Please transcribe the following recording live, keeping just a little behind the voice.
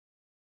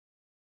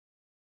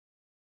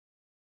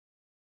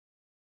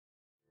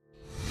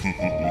We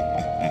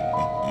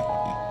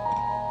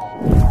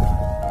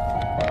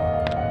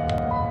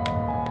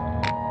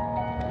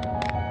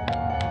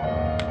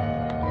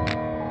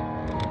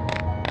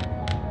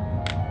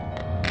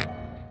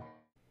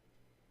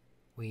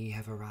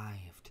have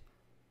arrived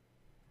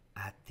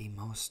at the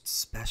most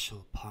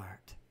special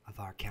part of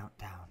our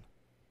countdown,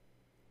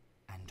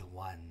 and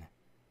one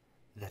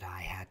that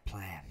I had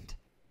planned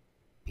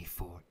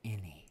before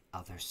any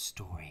other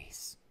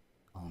stories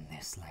on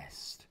this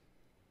list.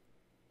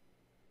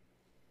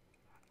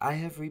 I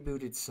have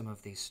rebooted some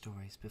of these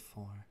stories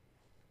before,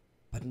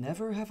 but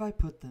never have I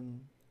put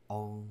them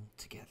all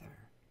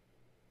together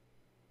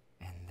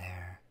in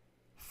their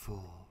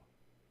full,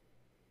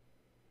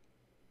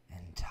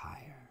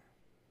 entire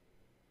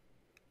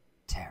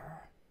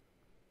terror.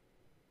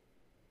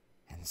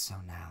 And so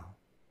now,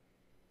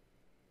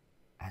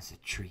 as a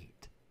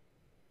treat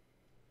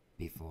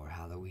before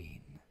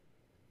Halloween,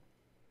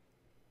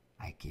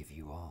 I give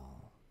you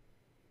all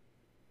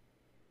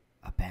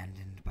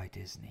Abandoned by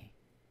Disney,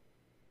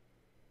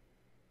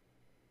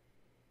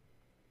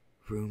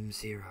 Room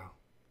Zero,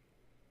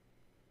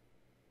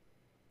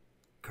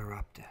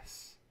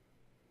 Corruptus,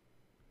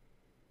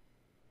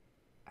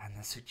 and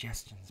the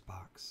suggestions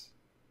box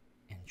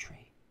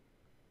entry.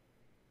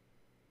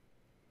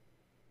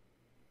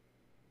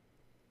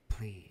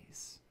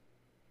 Please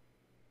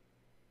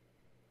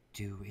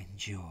do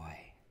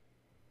enjoy.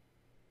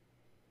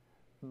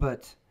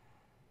 But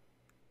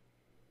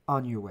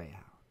on your way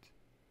out,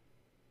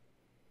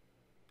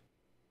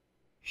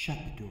 shut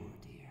the door,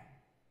 dear.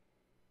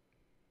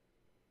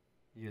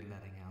 You're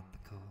letting out the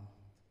cold.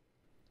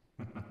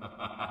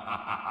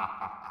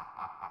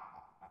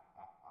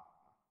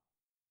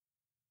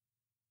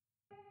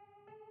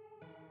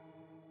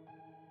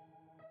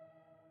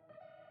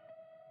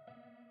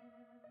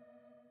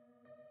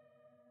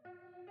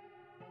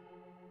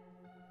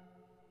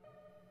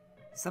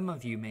 Some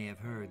of you may have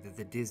heard that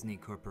the Disney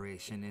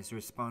Corporation is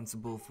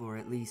responsible for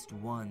at least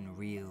one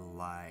real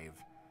live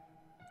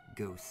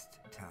ghost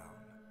town.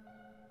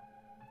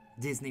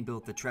 Disney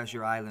built the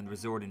Treasure Island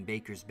Resort in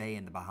Baker's Bay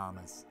in the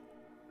Bahamas.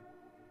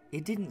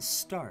 It didn't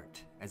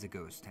start as a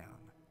ghost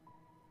town.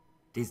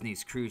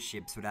 Disney's cruise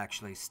ships would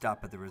actually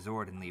stop at the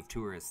resort and leave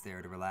tourists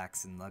there to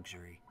relax in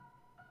luxury.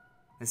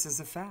 This is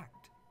a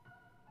fact.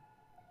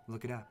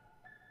 Look it up.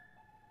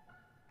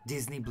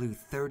 Disney blew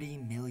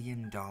 $30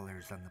 million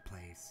on the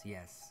place.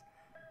 Yes,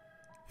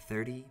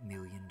 $30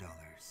 million.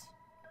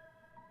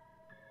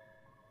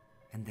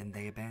 And then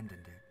they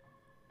abandoned it.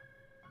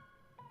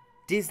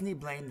 Disney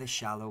blamed the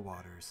shallow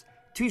waters.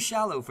 Too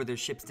shallow for their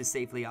ships to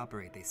safely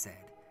operate, they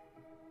said.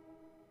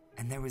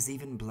 And there was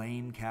even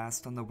blame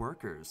cast on the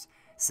workers,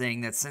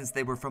 saying that since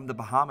they were from the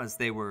Bahamas,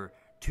 they were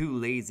too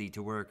lazy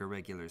to work a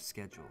regular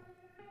schedule.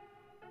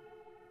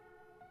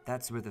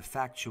 That's where the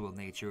factual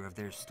nature of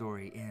their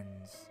story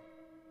ends.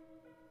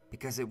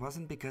 Because it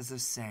wasn't because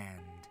of sand,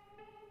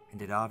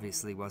 and it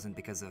obviously wasn't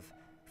because of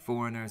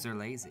foreigners or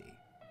lazy.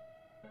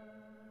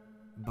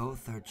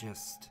 Both are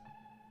just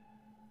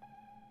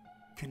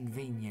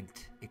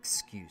convenient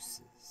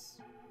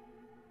excuses.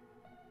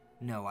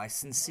 No, I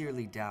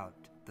sincerely doubt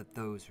that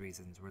those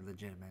reasons were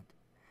legitimate.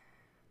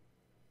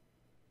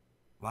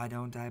 Why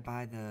don't I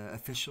buy the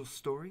official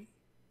story?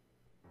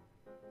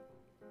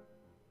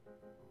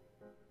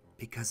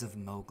 Because of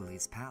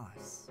Mowgli's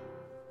palace.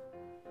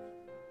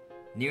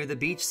 Near the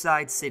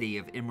beachside city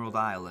of Emerald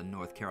Isle in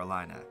North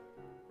Carolina,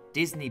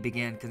 Disney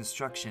began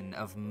construction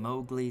of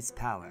Mowgli's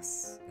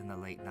Palace in the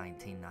late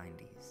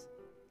 1990s.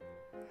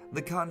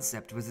 The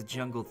concept was a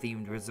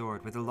jungle-themed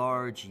resort with a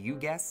large, you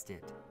guessed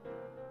it,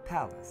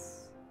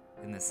 palace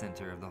in the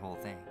center of the whole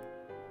thing.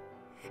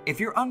 If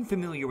you're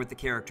unfamiliar with the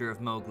character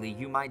of Mowgli,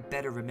 you might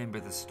better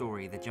remember the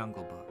story The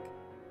Jungle Book.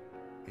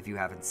 If you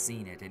haven't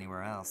seen it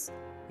anywhere else,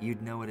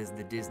 you'd know it as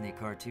the Disney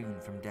cartoon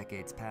from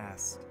decades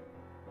past.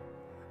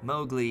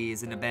 Mowgli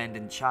is an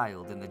abandoned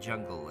child in the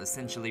jungle,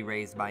 essentially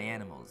raised by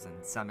animals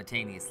and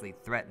simultaneously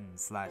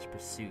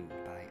threatened/pursued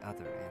by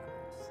other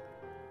animals.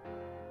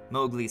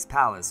 Mowgli's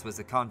palace was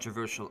a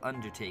controversial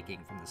undertaking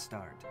from the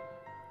start.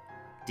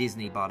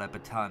 Disney bought up a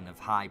ton of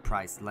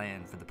high-priced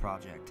land for the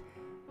project,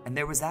 and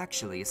there was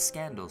actually a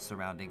scandal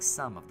surrounding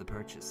some of the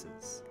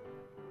purchases.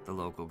 The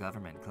local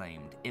government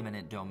claimed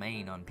eminent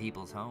domain on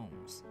people's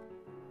homes,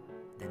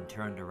 then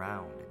turned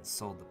around and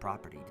sold the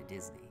property to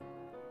Disney.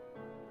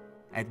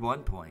 At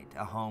one point,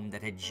 a home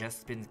that had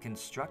just been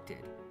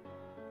constructed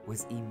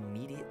was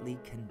immediately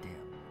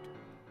condemned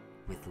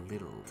with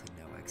little to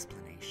no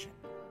explanation.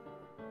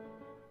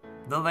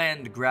 The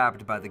land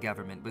grabbed by the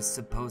government was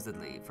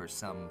supposedly for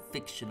some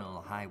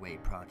fictional highway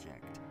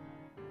project.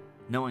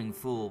 Knowing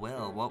full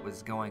well what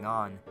was going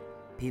on,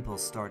 people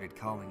started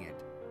calling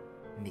it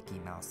Mickey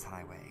Mouse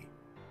Highway.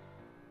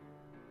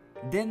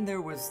 Then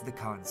there was the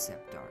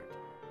concept art.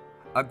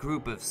 A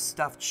group of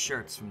stuffed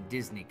shirts from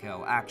Disney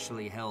Co.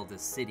 actually held a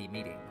city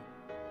meeting.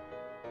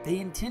 They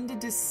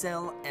intended to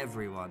sell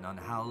everyone on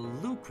how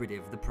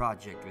lucrative the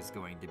project was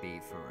going to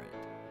be for it.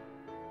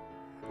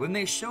 When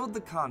they showed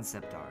the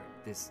concept art,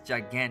 this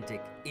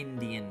gigantic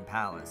Indian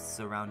palace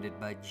surrounded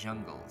by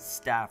jungle,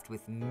 staffed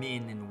with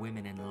men and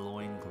women in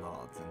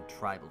loincloths and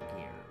tribal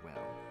gear,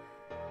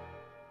 well,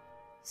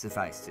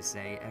 suffice to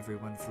say,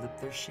 everyone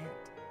flipped their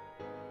shit.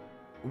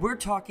 We're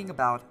talking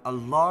about a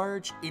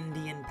large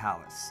Indian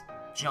palace,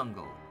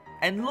 jungle,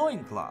 and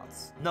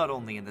loincloths, not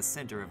only in the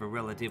center of a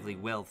relatively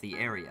wealthy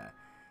area,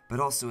 but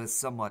also a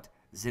somewhat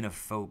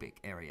xenophobic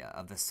area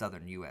of the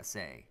southern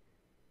USA.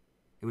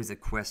 It was a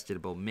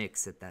questionable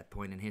mix at that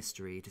point in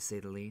history, to say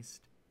the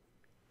least.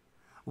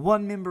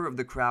 One member of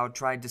the crowd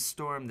tried to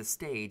storm the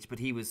stage, but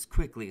he was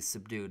quickly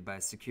subdued by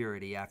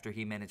security after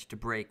he managed to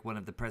break one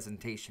of the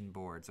presentation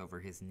boards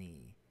over his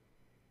knee.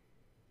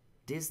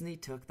 Disney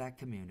took that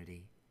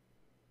community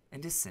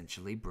and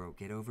essentially broke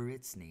it over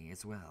its knee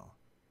as well.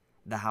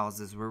 The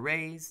houses were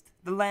razed,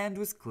 the land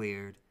was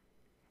cleared,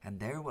 and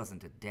there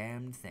wasn't a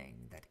damn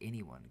thing that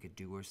anyone could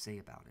do or say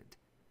about it.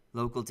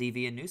 Local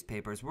TV and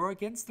newspapers were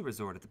against the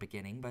resort at the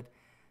beginning, but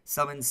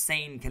some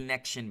insane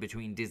connection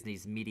between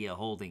Disney's media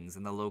holdings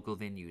and the local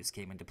venues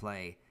came into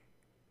play,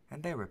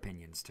 and their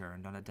opinions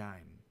turned on a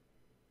dime.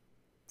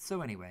 So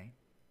anyway,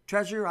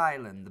 Treasure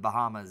Island, the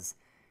Bahamas,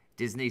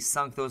 Disney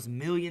sunk those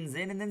millions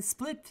in and then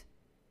split.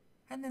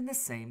 And then the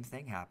same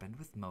thing happened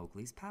with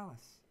Mowgli's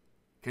Palace.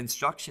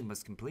 Construction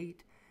was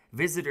complete.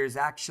 Visitors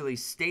actually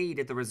stayed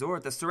at the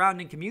resort. The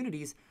surrounding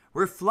communities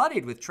were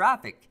flooded with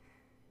traffic,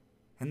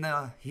 and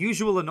the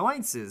usual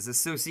annoyances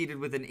associated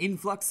with an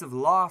influx of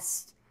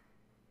lost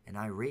and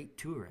irate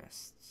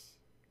tourists.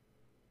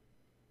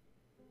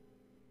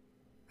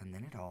 And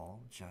then it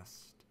all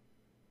just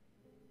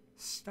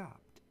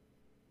stopped.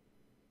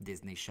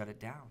 Disney shut it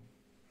down,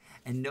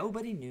 and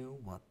nobody knew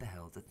what the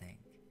hell to think.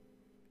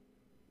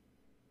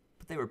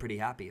 But they were pretty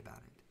happy about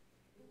it.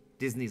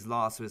 Disney's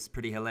loss was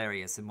pretty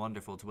hilarious and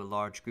wonderful to a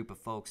large group of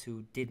folks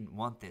who didn't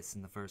want this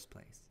in the first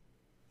place.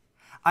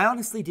 I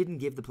honestly didn't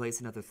give the place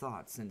another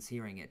thought since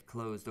hearing it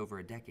closed over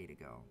a decade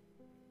ago.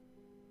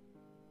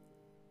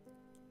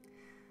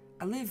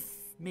 I live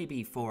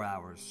maybe 4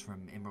 hours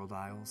from Emerald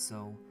Isle,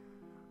 so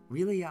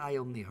really I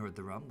only heard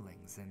the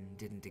rumblings and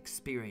didn't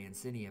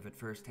experience any of it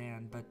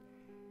firsthand, but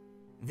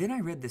then I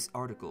read this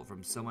article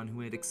from someone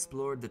who had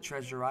explored the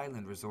Treasure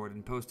Island resort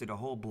and posted a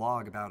whole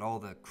blog about all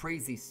the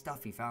crazy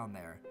stuff he found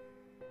there.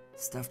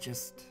 Stuff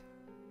just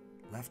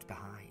left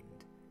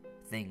behind.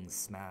 Things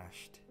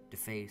smashed,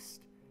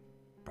 defaced,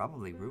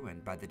 probably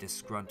ruined by the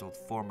disgruntled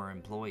former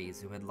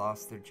employees who had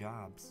lost their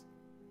jobs.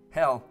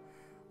 Hell,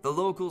 the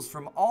locals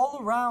from all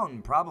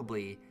around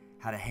probably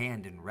had a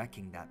hand in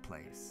wrecking that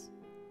place.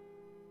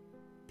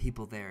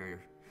 People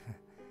there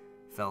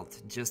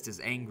felt just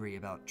as angry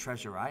about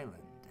Treasure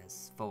Island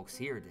as folks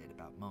here did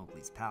about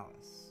Mowgli's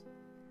Palace.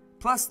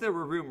 Plus, there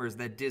were rumors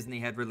that Disney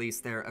had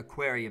released their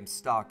aquarium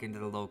stock into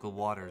the local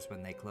waters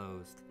when they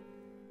closed,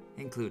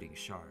 including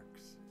sharks.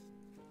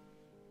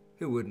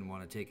 Who wouldn't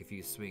want to take a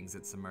few swings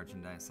at some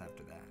merchandise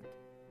after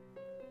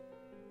that?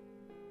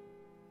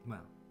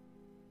 Well,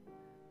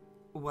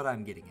 what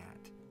I'm getting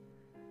at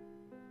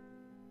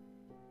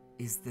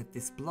is that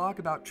this blog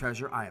about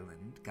Treasure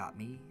Island got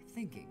me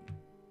thinking.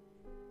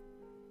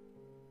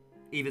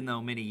 Even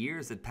though many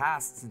years had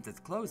passed since its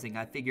closing,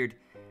 I figured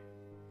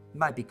it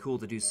might be cool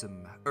to do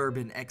some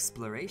urban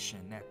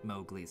exploration at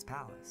Mowgli's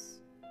Palace.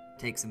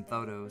 Take some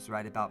photos,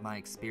 write about my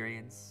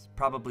experience,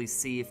 probably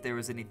see if there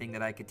was anything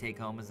that I could take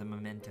home as a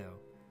memento.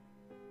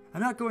 I'm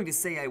not going to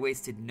say I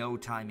wasted no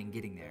time in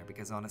getting there,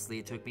 because honestly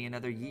it took me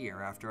another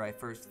year after I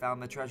first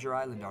found the Treasure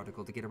Island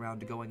article to get around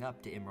to going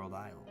up to Emerald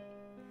Isle.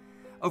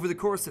 Over the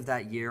course of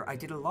that year, I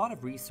did a lot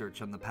of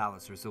research on the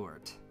Palace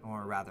Resort,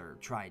 or rather,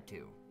 tried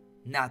to.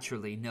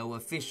 Naturally, no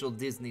official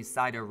Disney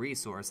site or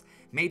resource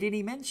made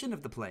any mention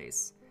of the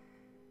place.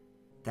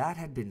 That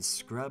had been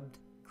scrubbed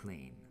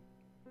clean.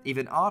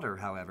 Even odder,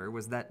 however,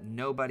 was that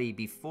nobody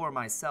before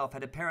myself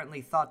had apparently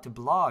thought to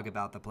blog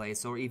about the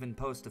place or even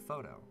post a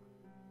photo.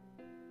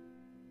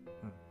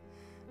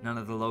 None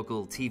of the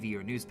local TV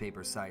or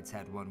newspaper sites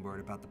had one word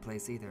about the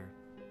place either,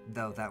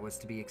 though that was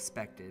to be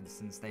expected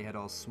since they had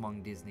all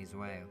swung Disney's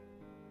way.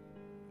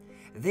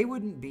 They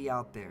wouldn't be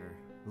out there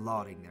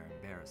lauding their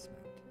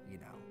embarrassment, you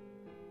know.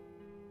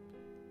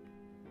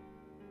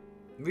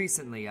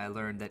 Recently, I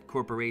learned that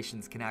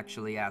corporations can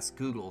actually ask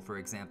Google, for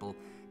example,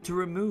 to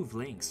remove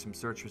links from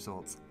search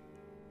results,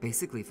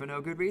 basically for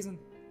no good reason.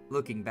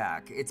 Looking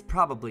back, it's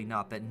probably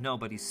not that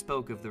nobody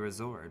spoke of the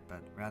resort,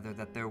 but rather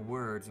that their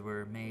words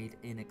were made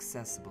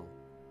inaccessible.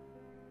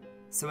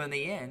 So in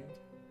the end,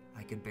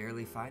 I could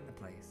barely find the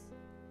place.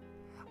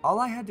 All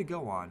I had to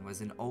go on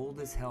was an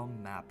old-as-hell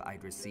map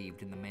I'd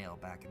received in the mail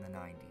back in the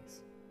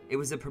 90s. It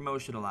was a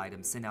promotional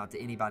item sent out to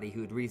anybody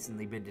who had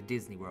recently been to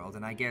Disney World,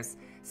 and I guess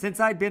since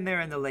I'd been there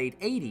in the late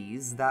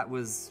 80s, that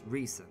was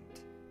recent.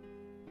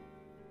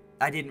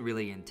 I didn't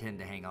really intend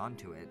to hang on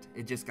to it.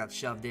 It just got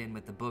shoved in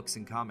with the books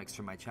and comics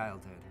from my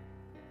childhood.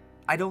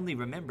 I'd only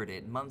remembered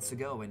it months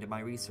ago into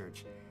my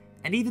research,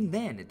 and even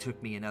then it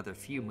took me another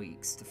few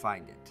weeks to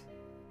find it.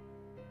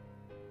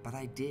 But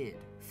I did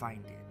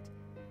find it.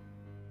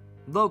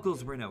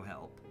 Locals were no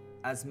help.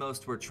 as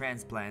most were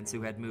transplants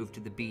who had moved to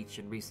the beach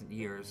in recent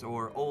years,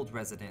 or old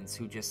residents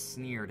who just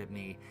sneered at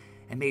me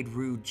and made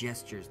rude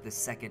gestures the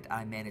second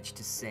I managed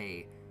to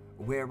say,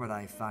 "Where would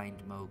I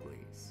find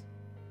Mowgli's?"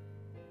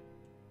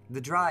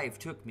 The drive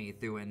took me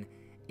through an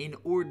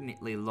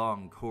inordinately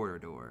long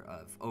corridor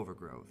of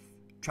overgrowth,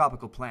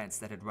 tropical plants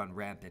that had run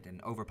rampant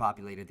and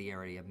overpopulated the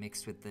area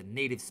mixed with the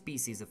native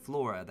species of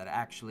flora that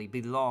actually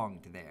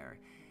belonged there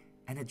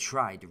and had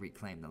tried to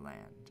reclaim the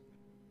land.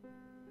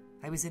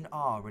 I was in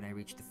awe when I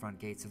reached the front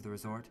gates of the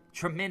resort.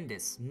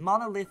 Tremendous,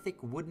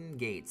 monolithic wooden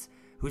gates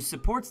whose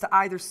supports to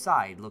either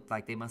side looked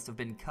like they must have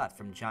been cut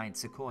from giant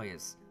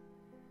sequoias.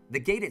 The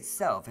gate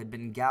itself had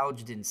been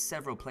gouged in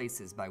several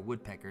places by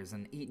woodpeckers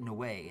and eaten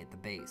away at the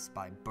base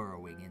by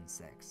burrowing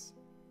insects.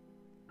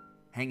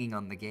 Hanging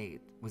on the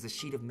gate was a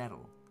sheet of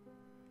metal,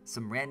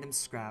 some random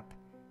scrap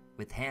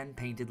with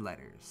hand-painted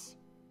letters,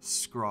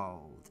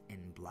 scrawled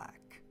in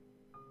black.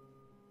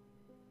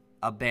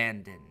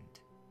 Abandoned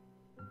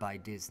by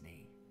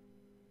Disney.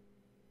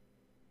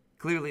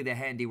 Clearly the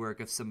handiwork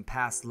of some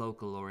past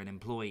local or an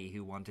employee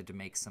who wanted to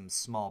make some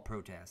small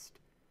protest.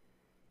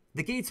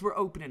 The gates were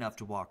open enough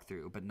to walk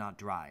through, but not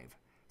drive,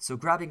 so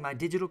grabbing my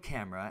digital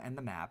camera and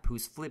the map,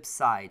 whose flip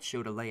side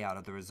showed a layout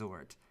of the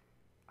resort,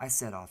 I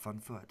set off on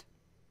foot.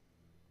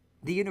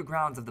 The inner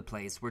grounds of the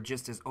place were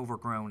just as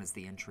overgrown as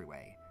the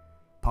entryway.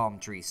 Palm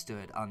trees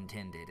stood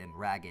untended and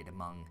ragged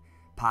among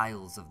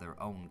piles of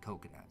their own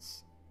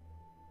coconuts.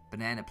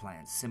 Banana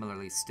plants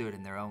similarly stood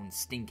in their own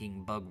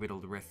stinking,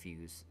 bug-riddled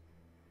refuse.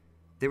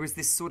 There was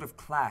this sort of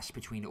clash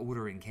between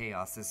order and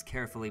chaos as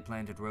carefully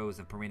planted rows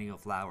of perennial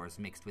flowers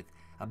mixed with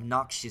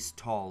obnoxious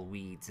tall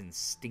weeds and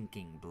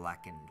stinking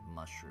blackened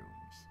mushrooms.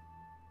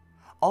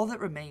 All that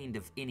remained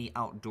of any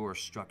outdoor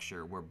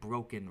structure were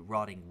broken,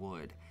 rotting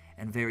wood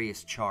and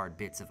various charred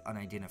bits of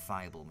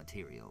unidentifiable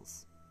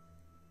materials.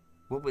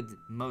 What would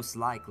most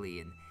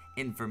likely an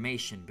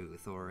information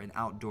booth or an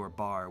outdoor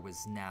bar was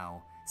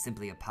now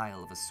simply a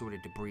pile of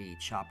assorted debris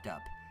chopped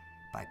up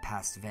by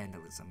past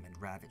vandalism and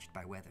ravaged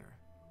by weather.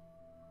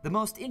 The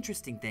most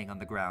interesting thing on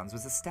the grounds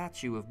was a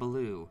statue of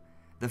Baloo,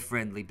 the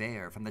friendly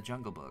bear from the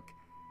Jungle Book,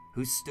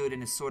 who stood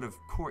in a sort of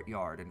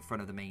courtyard in front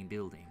of the main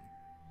building.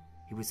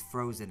 He was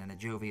frozen in a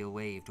jovial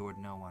wave toward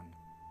no one,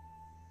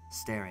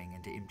 staring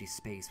into empty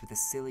space with a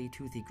silly,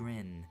 toothy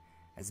grin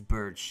as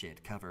bird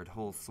shit covered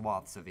whole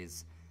swaths of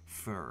his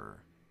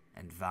fur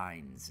and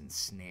vines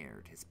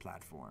ensnared his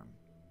platform.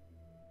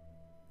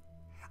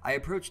 I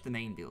approached the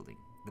main building,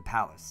 the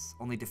palace,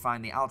 only to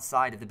find the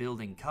outside of the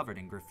building covered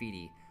in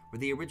graffiti where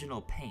the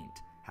original paint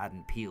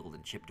hadn't peeled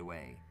and chipped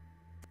away.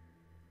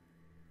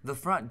 The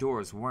front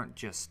doors weren't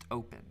just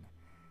open.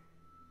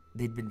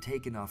 They'd been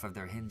taken off of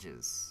their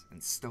hinges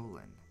and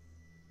stolen.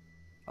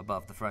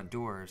 Above the front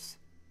doors,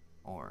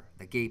 or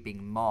the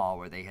gaping maw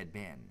where they had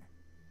been,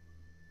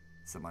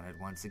 someone had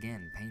once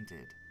again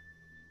painted,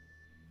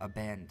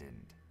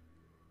 "Abandoned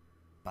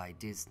by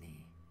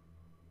Disney."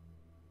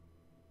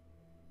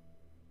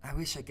 I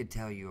wish I could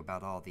tell you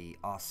about all the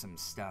awesome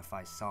stuff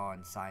I saw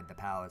inside the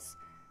palace.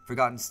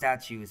 Forgotten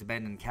statues,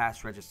 abandoned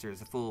cash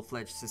registers, a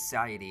full-fledged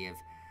society of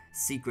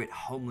secret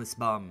homeless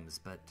bums,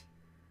 but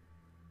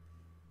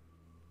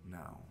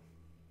no.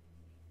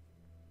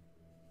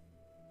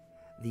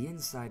 The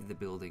inside of the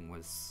building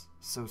was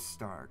so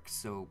stark,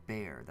 so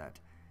bare, that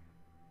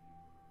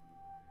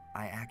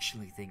I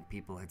actually think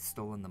people had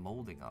stolen the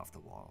molding off the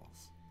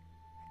walls.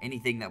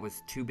 Anything that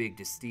was too big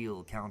to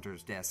steal,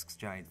 counters, desks,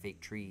 giant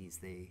fake trees,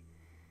 they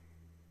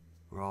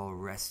were all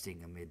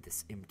resting amid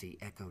this empty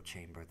echo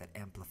chamber that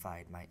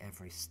amplified my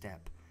every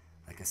step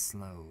like a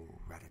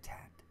slow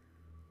rat-a-tat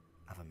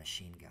of a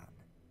machine gun.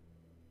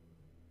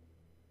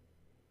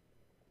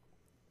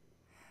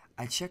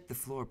 I checked the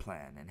floor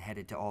plan and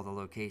headed to all the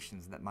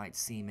locations that might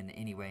seem in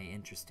any way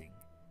interesting.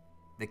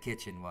 The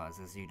kitchen was,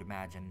 as you'd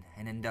imagine,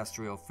 an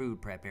industrial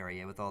food prep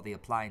area with all the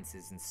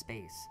appliances in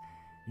space.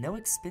 No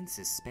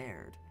expenses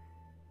spared.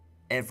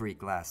 Every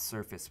glass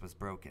surface was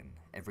broken,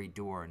 every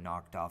door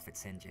knocked off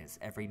its hinges,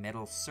 every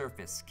metal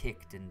surface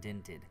kicked and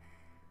dented,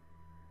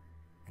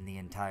 and the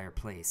entire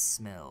place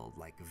smelled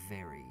like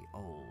very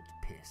old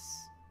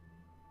piss.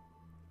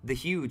 The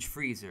huge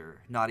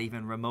freezer, not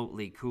even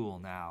remotely cool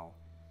now,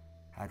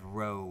 had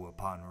row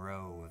upon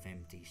row of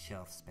empty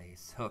shelf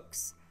space,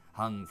 hooks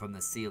hung from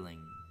the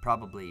ceiling,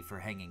 probably for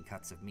hanging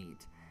cuts of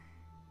meat,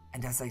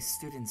 and as I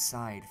stood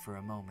inside for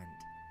a moment,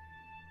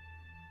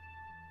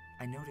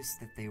 I noticed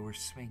that they were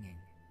swinging.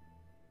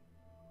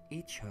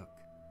 Each hook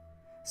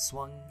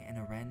swung in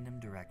a random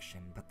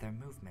direction, but their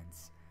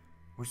movements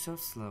were so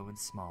slow and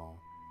small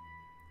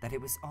that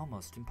it was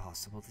almost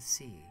impossible to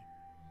see.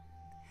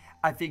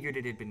 I figured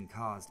it had been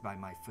caused by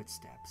my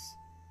footsteps,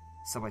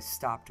 so I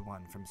stopped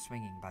one from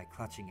swinging by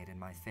clutching it in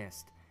my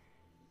fist,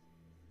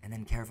 and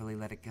then carefully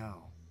let it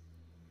go.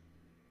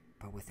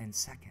 But within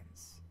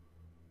seconds,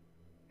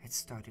 it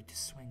started to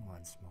swing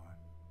once more.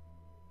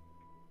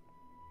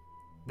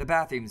 The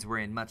bathrooms were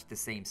in much the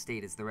same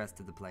state as the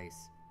rest of the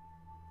place.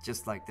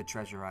 Just like the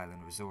Treasure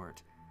Island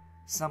Resort,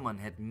 someone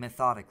had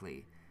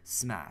methodically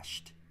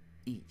smashed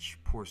each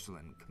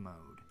porcelain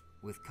commode.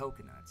 with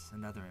coconuts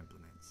and other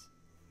implements.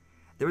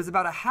 There was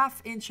about a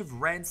half-inch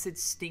of rancid,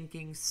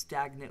 stinking,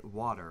 stagnant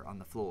water on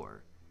the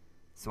floor,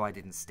 so I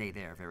didn't stay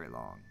there very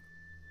long.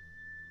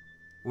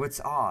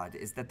 What's odd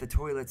is that the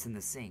toilets and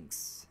the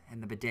sinks,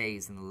 and the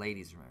bidets in the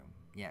ladies' room,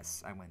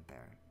 yes, I went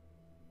there,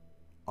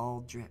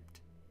 all dripped,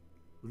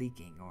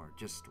 leaking, or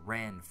just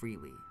ran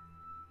freely.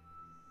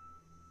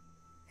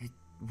 It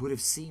would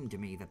have seemed to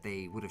me that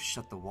they would have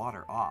shut the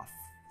water off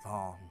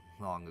long,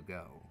 long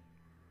ago.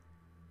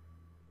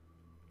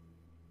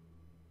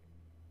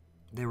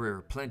 There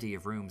were plenty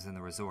of rooms in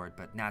the resort,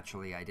 but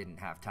naturally I didn't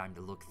have time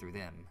to look through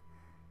them.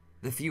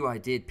 The few I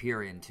did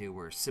peer into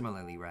were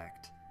similarly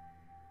wrecked,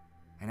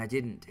 and I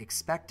didn't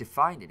expect to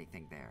find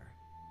anything there.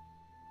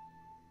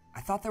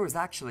 I thought there was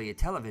actually a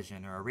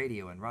television or a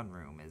radio in one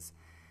room, as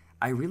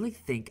I really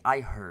think I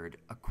heard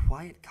a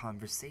quiet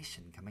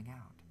conversation coming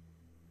out.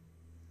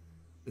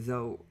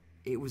 Though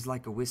it was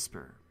like a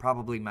whisper,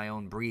 probably my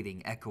own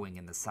breathing echoing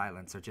in the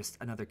silence, or just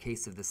another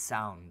case of the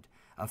sound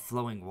of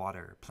flowing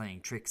water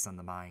playing tricks on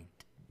the mind.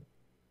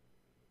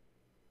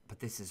 But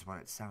this is what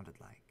it sounded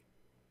like.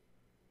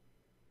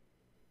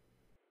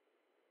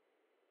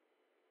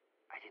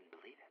 I didn't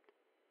believe it.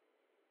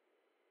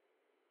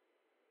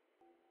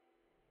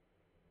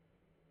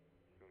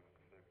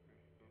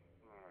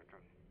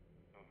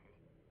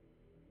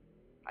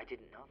 I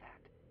didn't know that.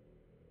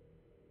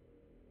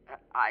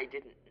 I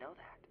didn't know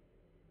that.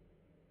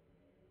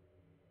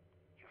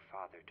 Your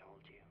father told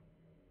you.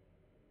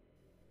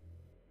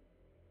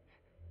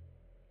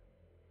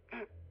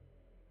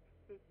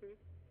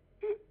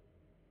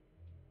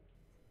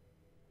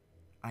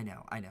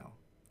 I know.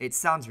 It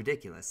sounds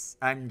ridiculous.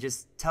 I'm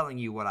just telling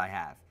you what I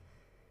have.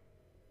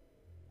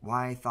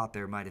 Why I thought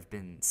there might have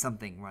been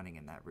something running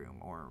in that room,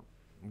 or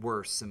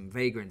worse, some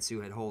vagrants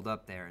who had holed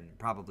up there and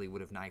probably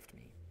would have knifed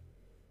me.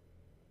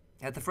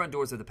 At the front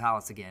doors of the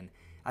palace again,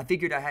 I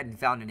figured I hadn't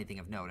found anything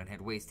of note and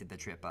had wasted the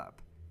trip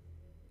up.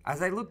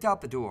 As I looked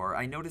out the door,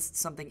 I noticed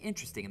something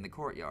interesting in the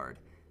courtyard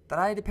that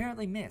I had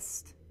apparently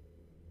missed.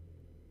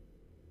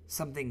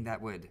 Something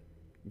that would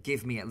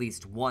give me at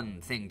least one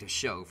thing to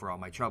show for all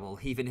my trouble,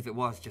 even if it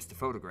was just a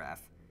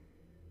photograph.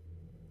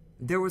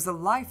 There was a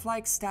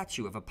lifelike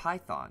statue of a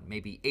python,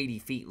 maybe 80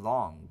 feet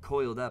long,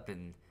 coiled up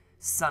and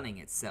sunning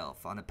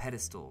itself on a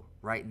pedestal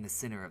right in the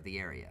center of the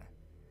area.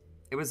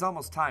 It was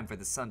almost time for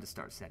the sun to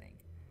start setting,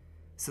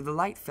 so the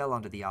light fell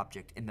onto the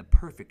object in the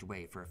perfect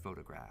way for a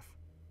photograph.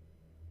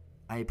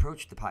 I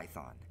approached the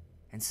python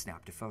and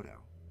snapped a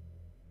photo.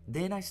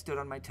 Then I stood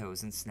on my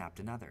toes and snapped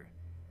another.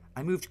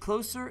 I moved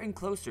closer and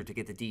closer to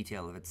get the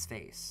detail of its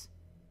face.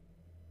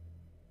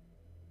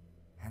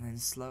 And then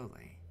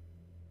slowly,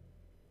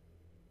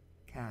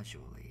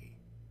 casually,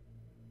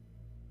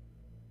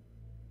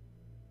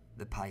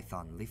 the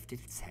python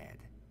lifted its head,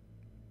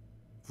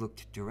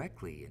 looked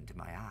directly into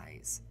my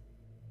eyes,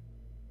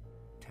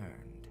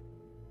 turned,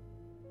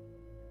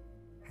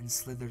 and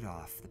slithered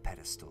off the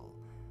pedestal,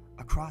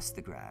 across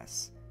the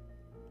grass,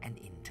 and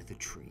into the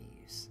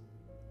trees.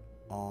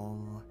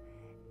 All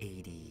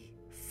 80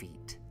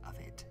 feet of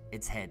it.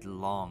 Its head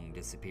long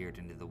disappeared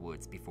into the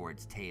woods before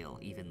its tail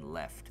even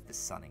left the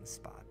sunning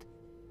spot.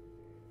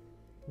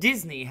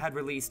 Disney had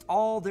released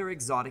all their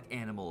exotic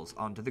animals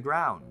onto the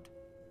ground.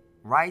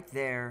 Right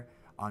there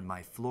on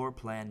my floor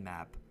plan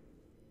map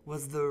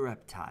was the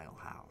reptile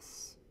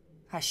house.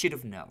 I should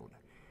have known.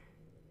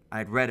 I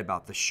had read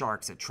about the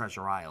sharks at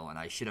Treasure Isle, and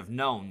I should have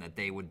known that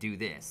they would do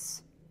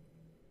this.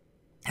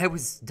 I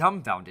was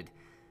dumbfounded,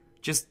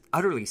 just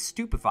utterly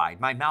stupefied.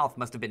 My mouth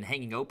must have been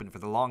hanging open for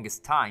the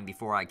longest time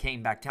before I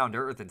came back down to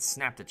earth and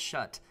snapped it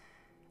shut.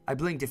 I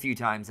blinked a few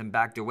times and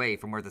backed away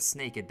from where the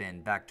snake had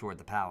been, back toward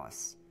the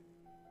palace.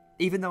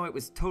 Even though it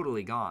was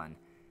totally gone,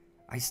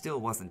 I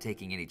still wasn't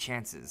taking any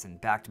chances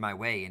and backed my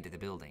way into the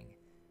building.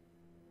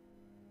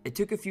 It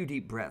took a few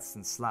deep breaths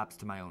and slaps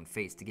to my own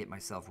face to get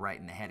myself right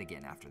in the head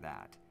again after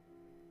that.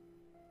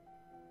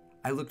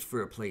 I looked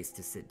for a place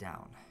to sit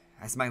down,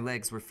 as my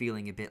legs were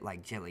feeling a bit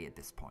like jelly at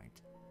this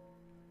point.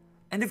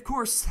 And of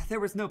course, there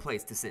was no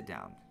place to sit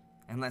down,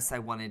 unless I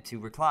wanted to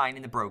recline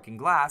in the broken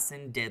glass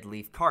and dead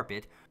leaf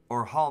carpet,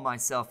 or haul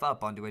myself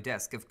up onto a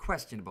desk of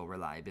questionable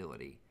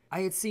reliability.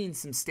 I had seen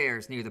some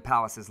stairs near the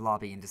palace's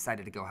lobby and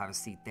decided to go have a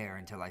seat there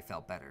until I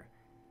felt better.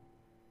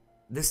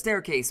 The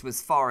staircase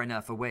was far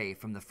enough away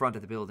from the front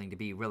of the building to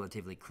be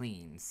relatively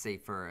clean,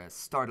 save for a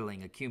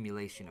startling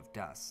accumulation of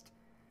dust.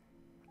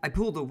 I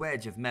pulled a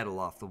wedge of metal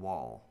off the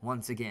wall,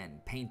 once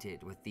again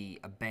painted with the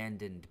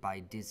 "Abandoned by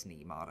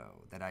Disney"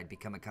 motto that I'd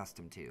become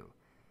accustomed to.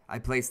 I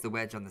placed the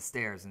wedge on the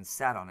stairs and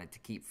sat on it to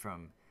keep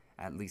from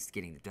at least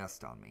getting the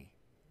dust on me.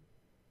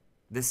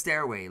 The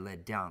stairway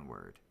led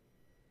downward,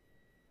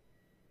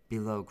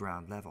 below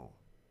ground level.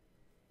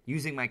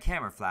 Using my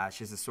camera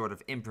flash as a sort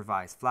of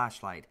improvised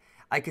flashlight,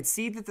 I could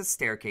see that the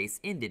staircase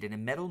ended in a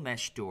metal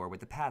mesh door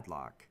with a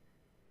padlock.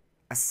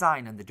 A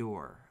sign on the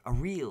door, a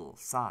real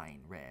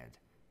sign, read,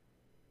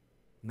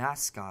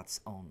 "Mascots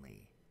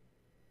only.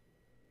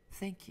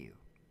 Thank you."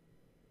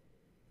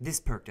 This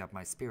perked up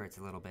my spirits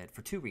a little bit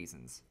for two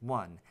reasons.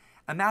 One,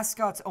 a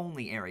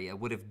mascots-only area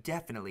would have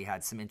definitely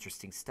had some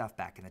interesting stuff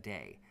back in the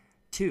day.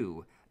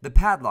 2, the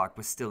padlock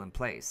was still in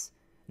place.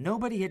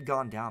 Nobody had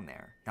gone down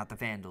there. Not the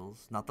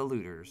vandals, not the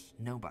looters,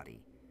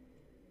 nobody.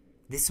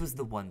 This was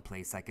the one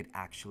place I could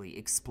actually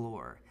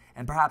explore,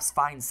 and perhaps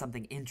find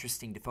something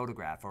interesting to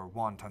photograph or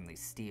wantonly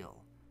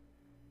steal.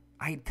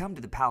 I had come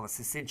to the palace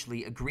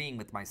essentially agreeing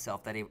with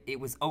myself that it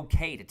was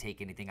okay to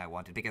take anything I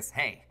wanted because,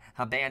 hey,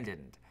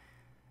 abandoned.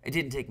 It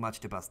didn't take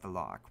much to bust the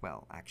lock.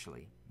 Well,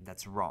 actually,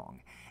 that's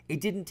wrong. It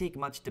didn't take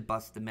much to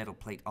bust the metal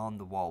plate on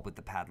the wall with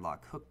the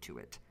padlock hooked to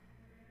it.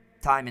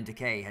 Time and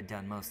decay had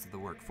done most of the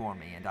work for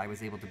me, and I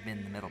was able to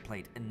bend the metal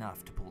plate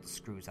enough to pull the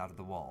screws out of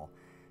the wall,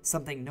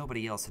 something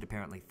nobody else had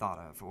apparently thought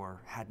of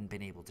or hadn't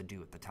been able to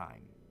do at the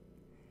time.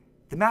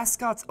 The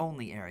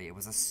mascots-only area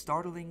was a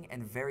startling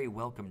and very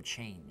welcome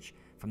change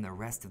from the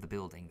rest of the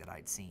building that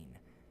I'd seen.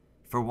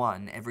 For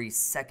one, every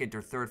second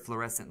or third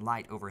fluorescent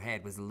light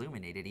overhead was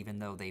illuminated even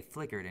though they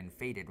flickered and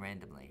faded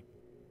randomly.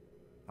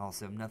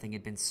 Also, nothing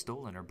had been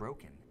stolen or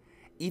broken,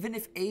 even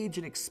if age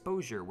and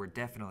exposure were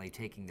definitely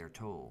taking their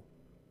toll.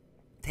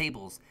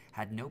 Tables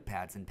had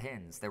notepads and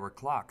pens, there were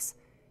clocks,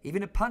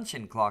 even a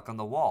punch-in clock on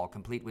the wall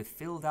complete with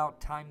filled-out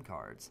time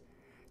cards.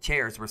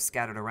 Chairs were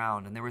scattered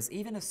around, and there was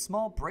even a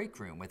small break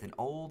room with an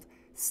old,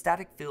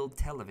 static-filled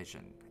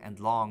television and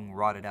long,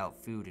 rotted-out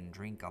food and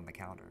drink on the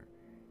counter.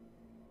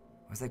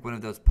 It was like one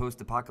of those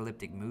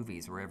post-apocalyptic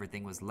movies where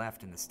everything was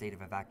left in the state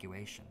of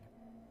evacuation.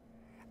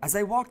 As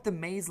I walked the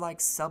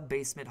maze-like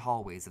sub-basement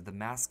hallways of the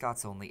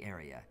mascots-only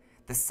area,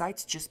 the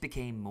sights just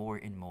became more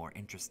and more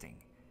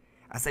interesting.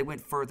 As I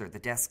went further, the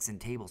desks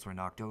and tables were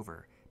knocked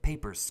over,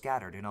 papers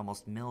scattered and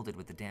almost melded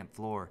with the damp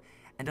floor,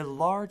 and a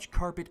large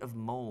carpet of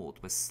mold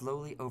was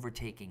slowly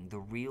overtaking the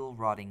real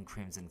rotting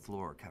crimson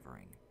floor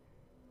covering.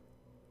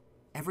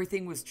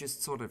 Everything was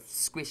just sort of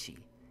squishy.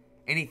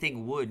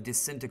 Anything wood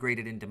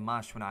disintegrated into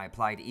mush when I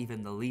applied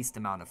even the least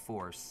amount of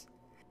force.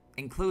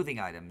 And clothing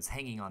items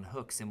hanging on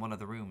hooks in one of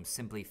the rooms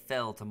simply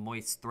fell to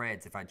moist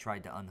threads if I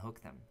tried to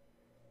unhook them.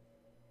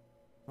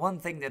 One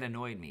thing that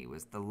annoyed me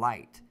was the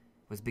light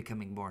was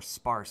becoming more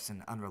sparse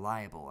and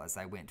unreliable as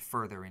I went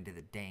further into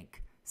the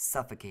dank,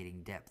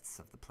 suffocating depths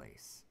of the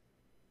place.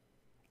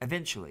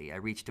 Eventually, I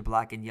reached a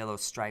black and yellow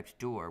striped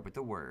door with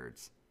the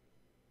words,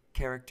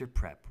 Character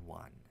Prep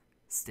 1,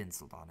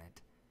 stenciled on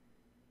it.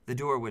 The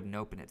door wouldn't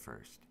open at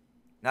first.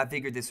 I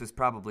figured this was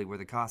probably where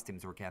the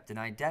costumes were kept, and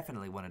I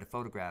definitely wanted a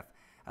photograph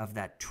of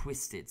that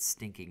twisted,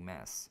 stinking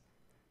mess.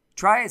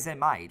 Try as I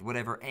might,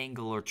 whatever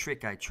angle or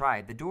trick I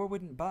tried, the door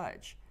wouldn't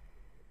budge.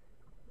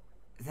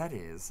 That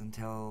is,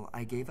 until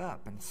I gave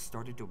up and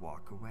started to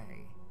walk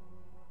away.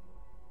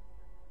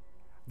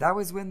 That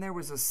was when there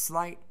was a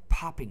slight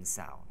popping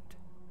sound,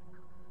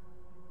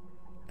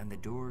 and the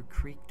door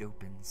creaked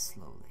open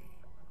slowly.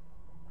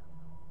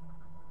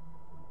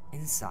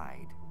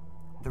 Inside,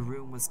 the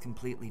room was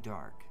completely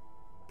dark,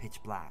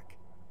 pitch black.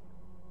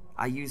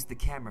 I used the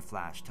camera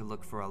flash to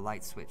look for a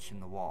light switch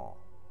in the wall,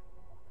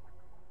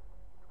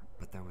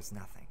 but there was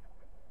nothing.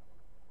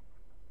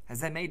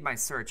 As I made my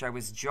search, I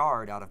was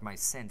jarred out of my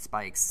sense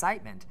by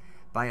excitement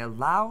by a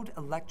loud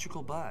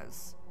electrical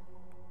buzz.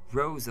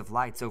 Rows of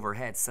lights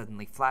overhead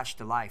suddenly flashed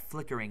to life,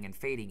 flickering and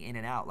fading in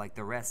and out like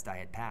the rest I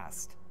had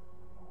passed.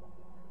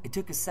 It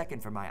took a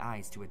second for my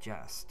eyes to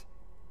adjust,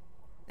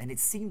 and it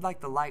seemed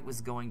like the light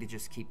was going to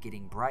just keep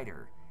getting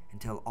brighter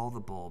until all the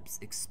bulbs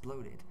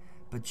exploded.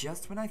 But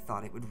just when I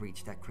thought it would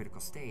reach that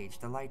critical stage,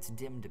 the lights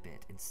dimmed a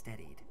bit and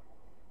steadied.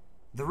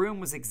 The room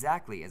was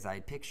exactly as I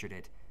had pictured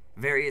it.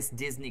 Various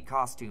Disney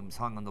costumes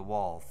hung on the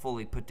wall,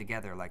 fully put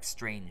together like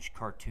strange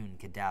cartoon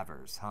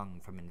cadavers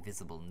hung from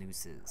invisible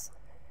nooses.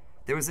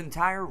 There was an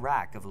entire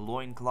rack of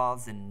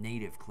loincloths and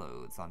native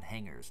clothes on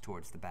hangers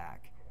towards the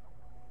back.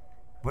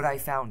 What I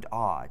found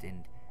odd,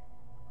 and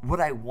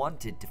what I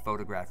wanted to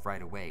photograph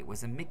right away,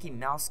 was a Mickey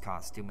Mouse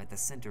costume at the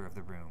center of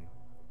the room.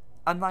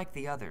 Unlike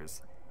the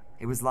others,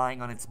 it was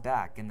lying on its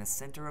back in the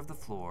center of the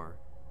floor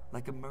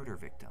like a murder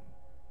victim.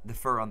 The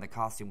fur on the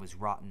costume was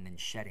rotten and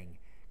shedding,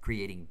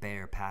 creating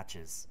bare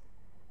patches.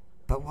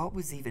 But what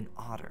was even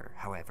odder,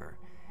 however,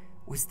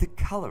 was the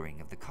coloring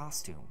of the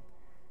costume.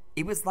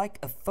 It was like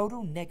a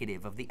photo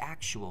negative of the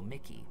actual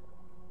Mickey.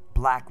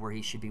 Black where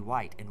he should be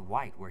white, and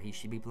white where he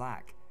should be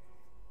black.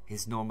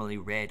 His normally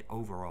red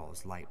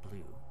overalls light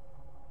blue.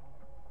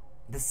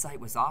 The sight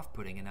was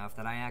off-putting enough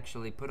that I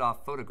actually put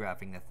off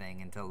photographing the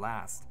thing until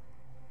last.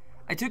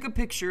 I took a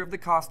picture of the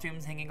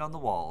costumes hanging on the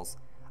walls,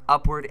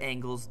 upward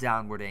angles,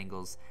 downward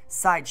angles,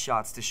 side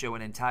shots to show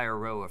an entire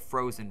row of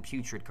frozen,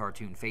 putrid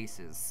cartoon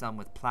faces, some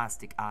with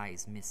plastic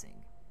eyes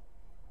missing.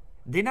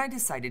 Then I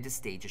decided to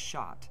stage a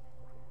shot.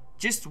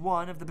 Just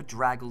one of the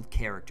bedraggled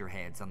character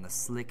heads on the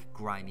slick,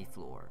 grimy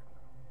floor.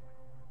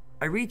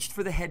 I reached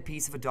for the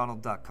headpiece of a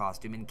Donald Duck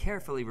costume and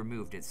carefully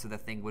removed it so the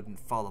thing wouldn't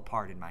fall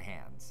apart in my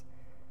hands.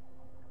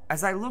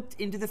 As I looked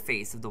into the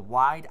face of the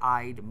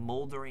wide-eyed,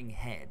 moldering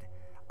head,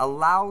 a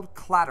loud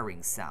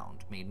clattering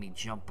sound made me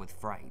jump with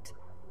fright.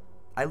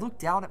 I looked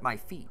down at my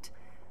feet,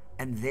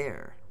 and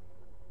there,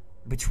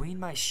 between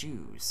my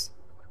shoes,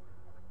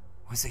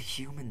 was a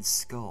human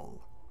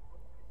skull.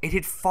 It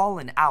had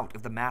fallen out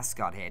of the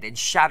mascot head and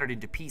shattered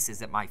into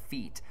pieces at my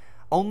feet.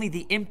 Only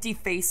the empty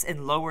face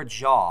and lower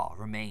jaw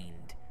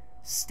remained,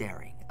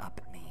 staring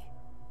up at me.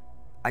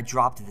 I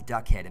dropped the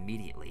duck head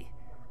immediately,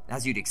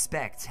 as you'd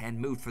expect, and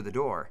moved for the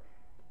door.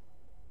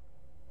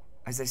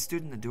 As I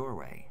stood in the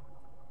doorway,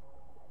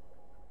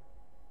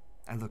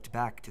 I looked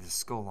back to the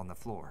skull on the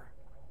floor.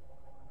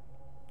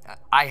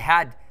 I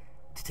had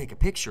to take a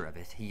picture of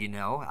it, you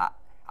know.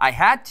 I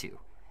had to.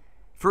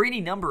 For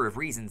any number of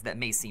reasons that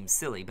may seem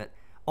silly, but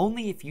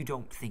only if you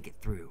don't think it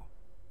through.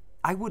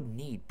 I would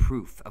need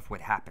proof of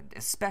what happened,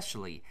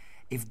 especially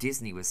if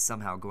Disney was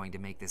somehow going to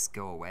make this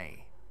go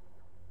away.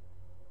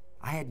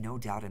 I had no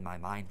doubt in my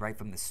mind right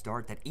from the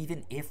start that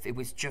even if it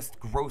was just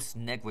gross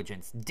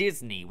negligence,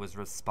 Disney was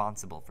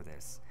responsible for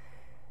this.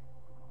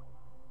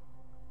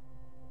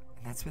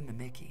 And that's when the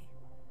Mickey,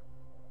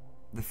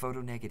 the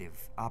photo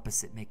negative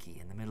opposite Mickey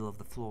in the middle of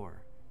the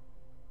floor,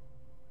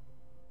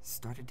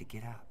 started to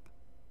get up.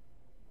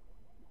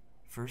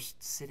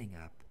 First sitting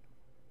up,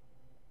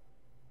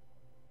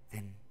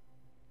 then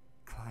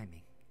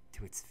climbing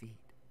to its feet.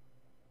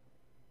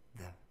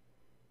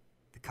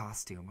 The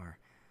costume, or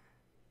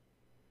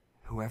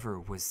whoever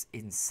was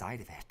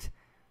inside of it,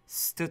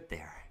 stood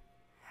there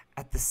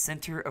at the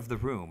center of the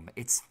room,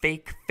 its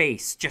fake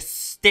face just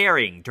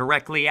staring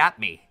directly at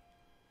me.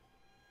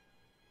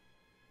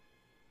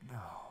 No.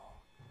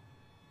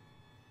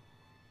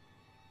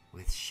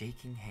 With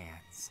shaking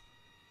hands,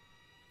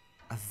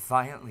 a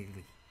violently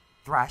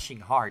thrashing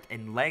heart,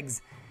 and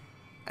legs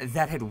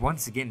that had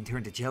once again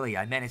turned to jelly,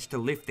 I managed to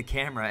lift the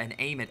camera and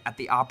aim it at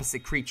the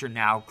opposite creature,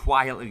 now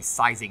quietly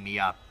sizing me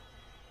up.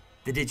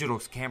 The digital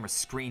camera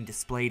screen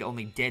displayed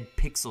only dead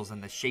pixels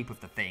in the shape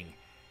of the thing.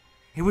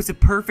 It was a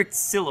perfect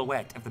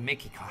silhouette of the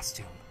Mickey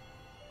costume.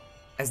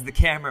 As the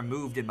camera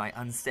moved in my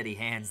unsteady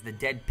hands, the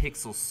dead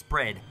pixels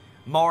spread,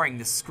 marring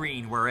the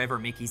screen wherever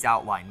Mickey's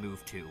outline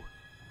moved to.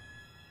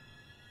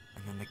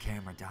 And then the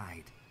camera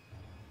died.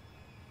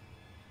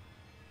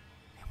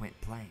 It went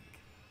blank,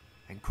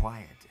 and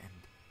quiet, and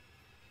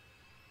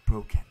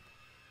broken.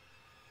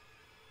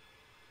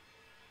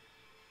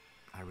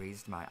 I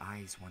raised my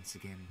eyes once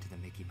again to the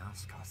Mickey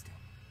Mouse costume.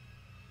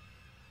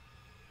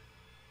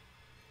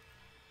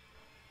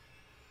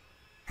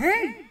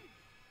 "Hey!"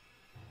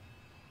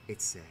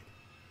 it said,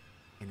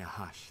 in a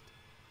hushed,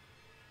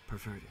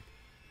 perverted,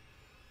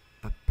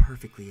 but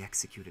perfectly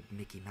executed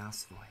Mickey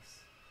Mouse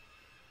voice.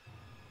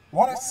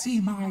 "Wanna see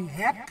my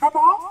head come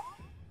off?"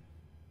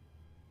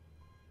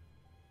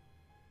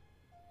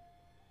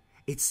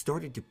 It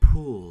started to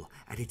pull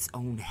at its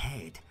own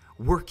head,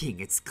 working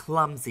its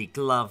clumsy,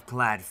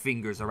 glove-clad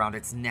fingers around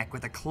its neck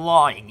with a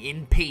clawing,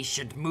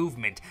 impatient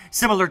movement,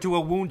 similar to a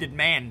wounded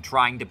man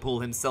trying to pull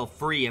himself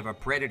free of a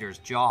predator's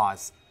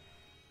jaws.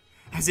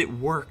 As it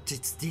worked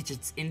its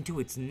digits into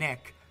its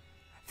neck,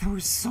 there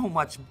was so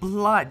much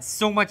blood,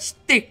 so much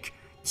thick,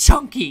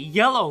 chunky,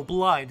 yellow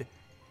blood.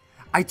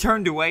 I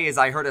turned away as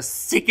I heard a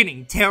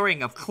sickening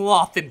tearing of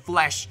cloth and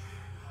flesh.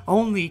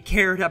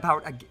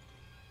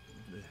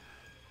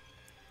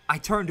 I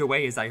turned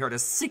away as I heard a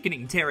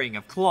sickening tearing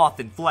of cloth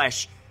and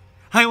flesh.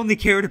 I only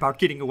cared about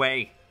getting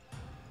away.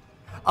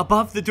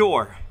 Above the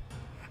door,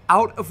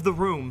 out of the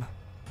room,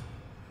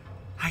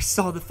 I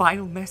saw the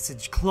final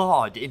message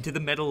clawed into the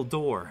metal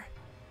door,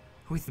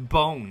 with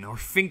bone or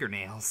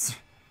fingernails.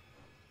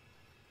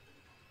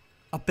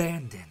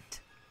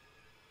 Abandoned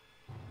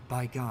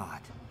by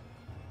God.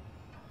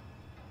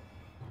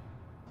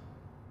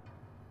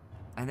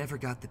 I never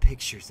got the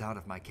pictures out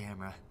of my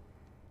camera.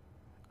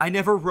 I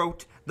never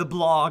wrote the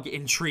blog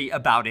entry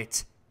about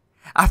it.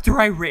 After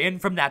I ran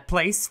from that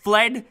place,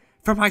 fled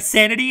for my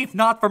sanity, if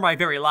not for my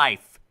very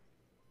life.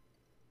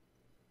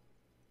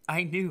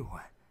 I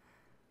knew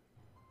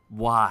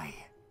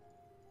why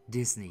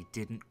Disney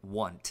didn't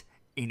want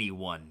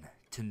anyone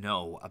to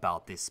know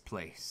about this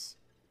place.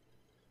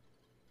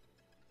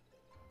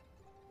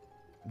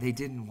 They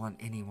didn't want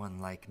anyone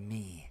like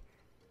me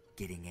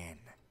getting in.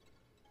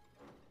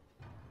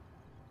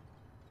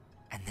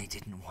 And they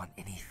didn't want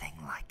anything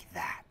like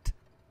that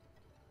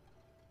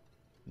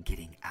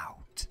getting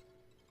out.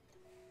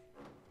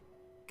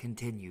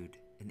 Continued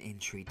in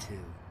entry 2,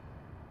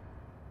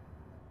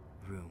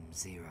 room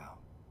 0.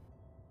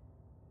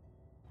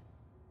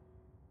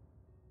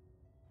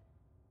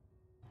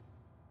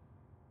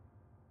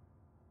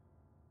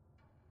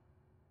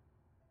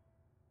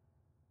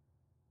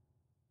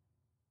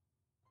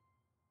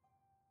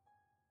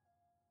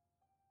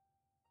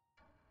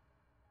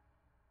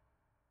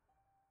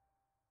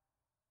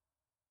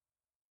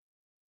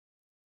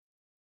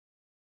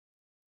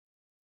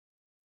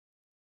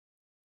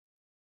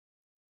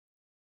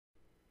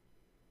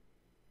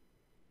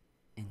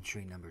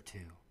 Entry number 2,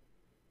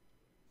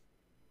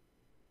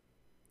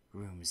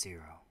 room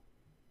 0.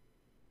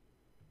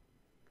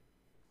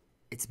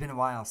 It's been a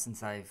while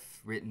since I've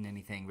written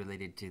anything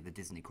related to the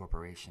Disney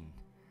Corporation,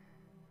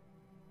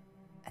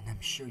 and I'm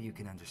sure you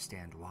can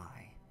understand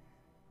why.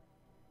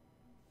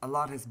 A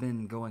lot has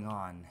been going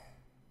on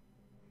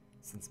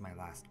since my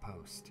last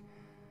post.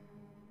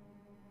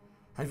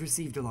 I've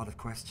received a lot of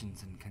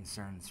questions and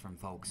concerns from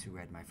folks who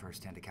read my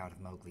first-hand account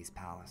of Mowgli's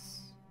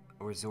Palace,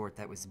 a resort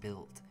that was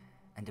built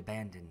and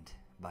abandoned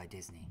by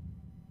Disney.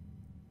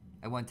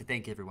 I want to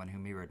thank everyone who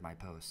mirrored my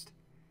post.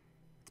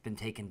 It's been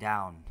taken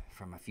down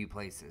from a few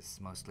places,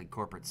 mostly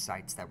corporate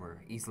sites that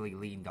were easily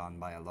leaned on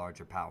by a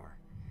larger power.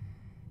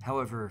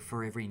 However,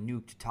 for every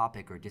nuked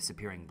topic or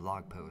disappearing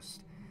blog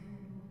post,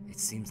 it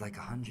seems like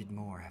 100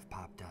 more have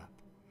popped up.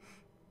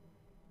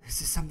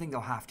 This is something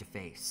they'll have to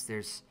face.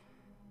 There's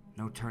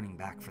no turning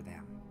back for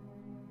them.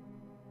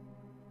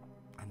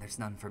 And there's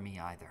none for me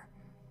either.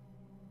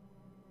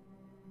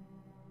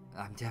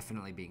 I'm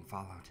definitely being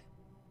followed.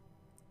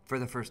 For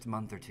the first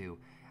month or two,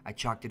 I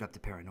chalked it up to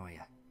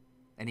paranoia.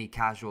 Any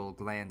casual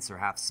glance or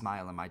half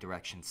smile in my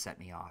direction set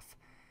me off,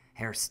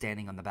 hair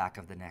standing on the back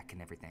of the neck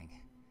and everything.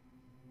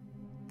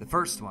 The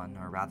first one,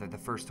 or rather the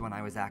first one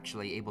I was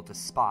actually able to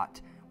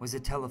spot, was a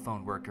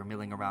telephone worker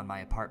milling around my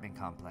apartment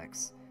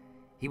complex.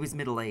 He was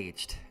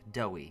middle-aged,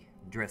 doughy,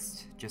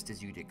 dressed just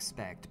as you'd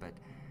expect, but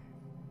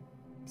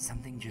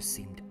something just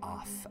seemed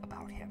off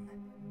about him.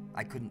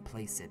 I couldn't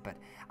place it, but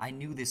I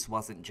knew this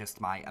wasn't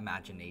just my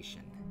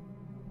imagination.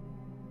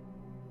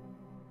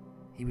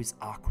 He was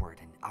awkward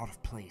and out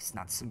of place,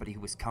 not somebody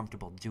who was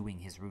comfortable doing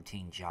his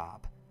routine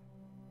job.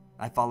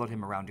 I followed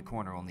him around a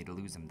corner only to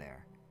lose him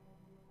there.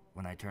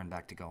 When I turned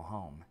back to go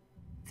home,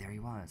 there he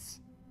was,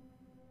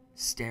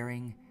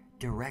 staring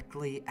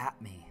directly at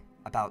me,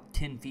 about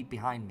 10 feet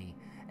behind me,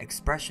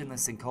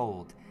 expressionless and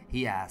cold.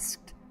 He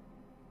asked,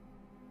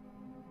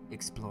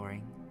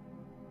 "Exploring?"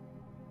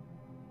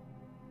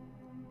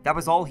 That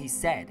was all he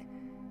said,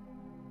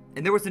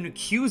 and there was an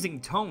accusing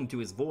tone to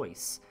his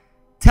voice.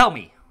 Tell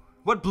me,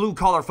 what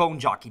blue-collar phone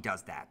jockey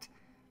does that?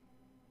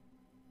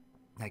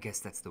 I guess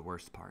that's the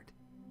worst part.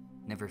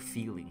 Never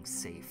feeling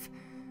safe.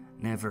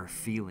 Never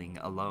feeling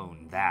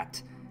alone.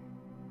 That,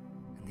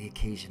 and the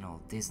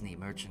occasional Disney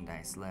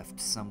merchandise left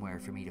somewhere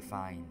for me to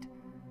find.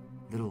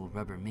 Little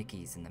rubber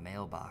Mickeys in the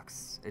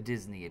mailbox, a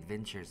Disney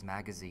Adventures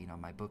magazine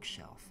on my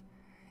bookshelf.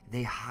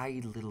 They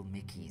hide little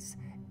Mickeys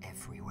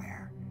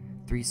everywhere.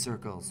 3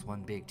 circles,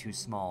 one big, 2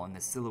 small, and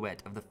the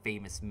silhouette of the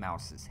famous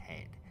mouse's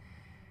head.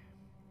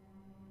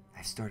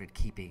 I've started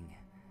keeping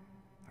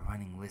a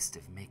running list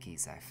of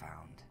Mickeys I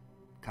found.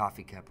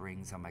 Coffee cup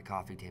rings on my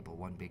coffee table,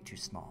 1 big, 2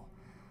 small.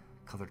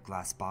 Colored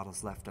glass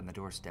bottles left on the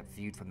doorstep,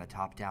 viewed from the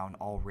top down,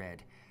 all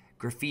red.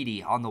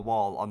 Graffiti on the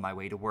wall on my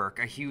way to work.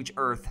 A huge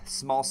earth,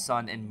 small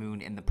sun, and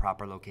moon in the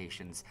proper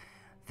locations.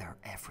 They're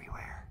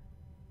everywhere.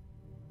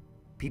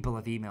 People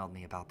have emailed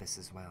me about this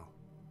as well.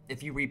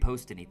 If you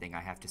repost anything,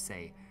 I have to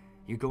say,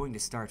 you're going to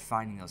start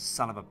finding those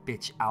son of a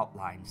bitch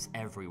outlines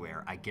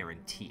everywhere, I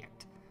guarantee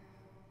it.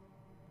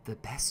 The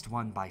best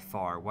one by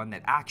far, one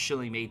that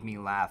actually made me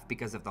laugh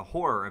because of the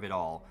horror of it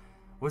all,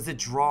 was a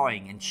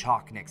drawing in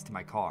chalk next to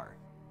my car.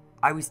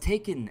 I was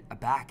taken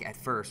aback at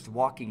first,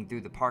 walking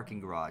through the parking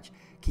garage,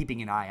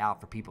 keeping an eye out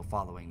for people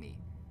following me.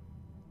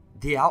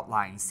 The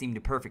outlines seemed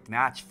a perfect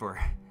match for,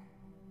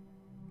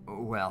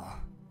 well,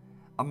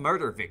 a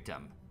murder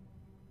victim.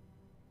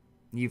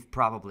 You've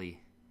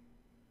probably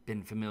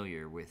been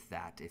familiar with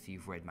that if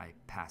you've read my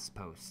past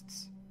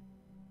posts.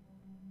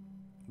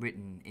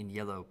 Written in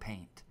yellow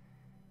paint,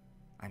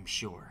 I'm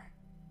sure.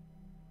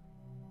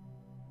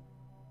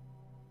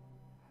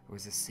 It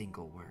was a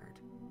single word.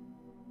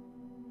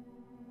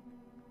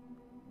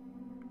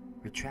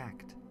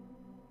 Retract.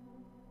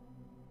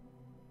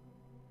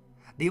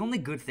 The only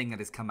good thing that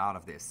has come out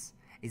of this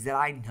is that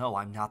I know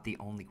I'm not the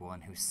only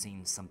one who's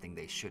seen something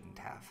they shouldn't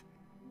have.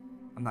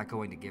 I'm not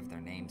going to give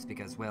their names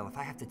because, well, if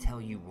I have to tell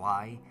you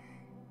why,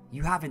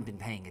 you haven't been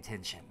paying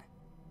attention.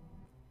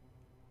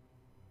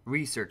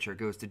 Researcher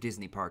goes to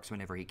Disney parks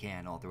whenever he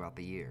can all throughout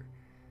the year.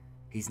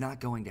 He's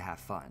not going to have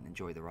fun,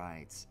 enjoy the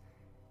rides.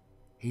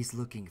 He's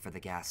looking for the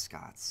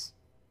Gascots.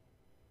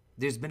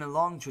 There's been a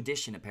long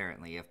tradition,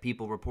 apparently, of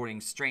people reporting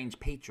strange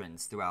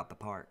patrons throughout the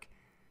park.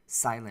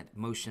 Silent,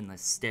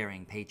 motionless,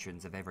 staring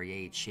patrons of every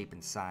age, shape,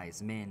 and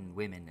size. Men,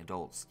 women,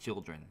 adults,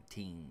 children,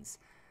 teens.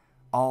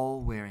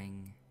 All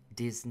wearing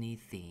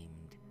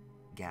Disney-themed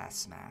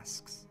gas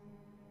masks.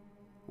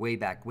 Way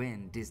back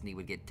when, Disney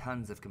would get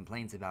tons of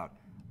complaints about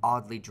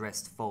oddly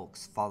dressed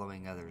folks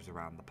following others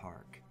around the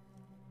park.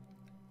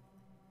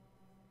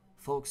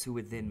 Folks who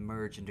would then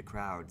merge into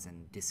crowds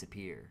and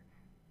disappear.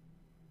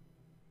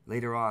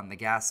 Later on, the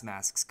gas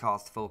masks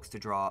caused folks to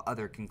draw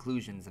other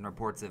conclusions, and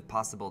reports of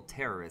possible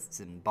terrorists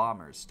and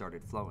bombers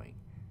started flowing.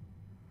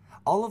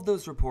 All of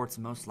those reports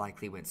most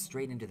likely went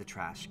straight into the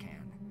trash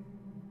can.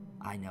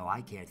 I know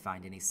I can't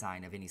find any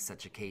sign of any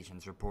such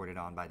occasions reported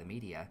on by the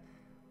media,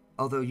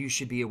 although you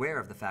should be aware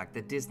of the fact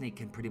that Disney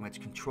can pretty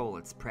much control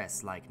its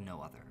press like no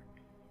other.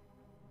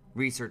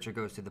 Researcher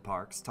goes to the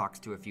parks, talks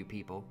to a few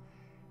people,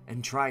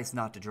 and tries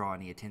not to draw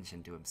any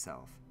attention to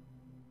himself.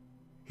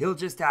 He'll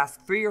just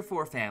ask 3 or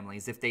 4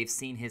 families if they've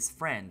seen his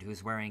friend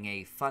who's wearing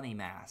a funny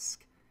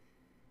mask.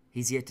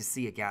 He's yet to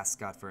see a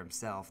Gascot for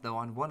himself, though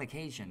on one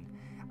occasion,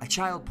 a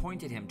child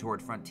pointed him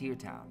toward Frontier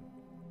Town.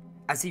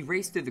 As he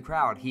raced through the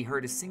crowd, he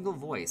heard a single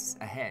voice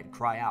ahead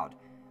cry out,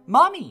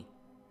 "Mommy!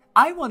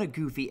 I want a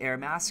goofy air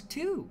mask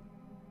too.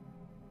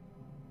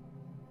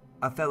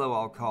 A fellow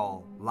I'll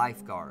call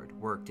Lifeguard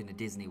worked in a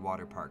Disney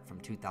water park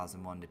from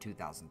 2001 to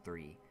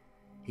 2003.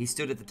 He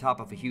stood at the top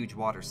of a huge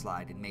water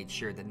slide and made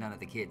sure that none of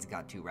the kids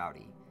got too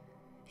rowdy.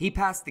 He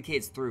passed the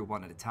kids through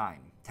one at a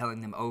time,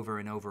 telling them over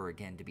and over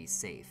again to be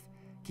safe,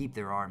 keep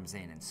their arms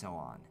in, and so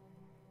on.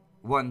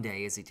 One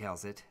day, as he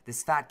tells it,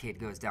 this fat kid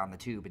goes down the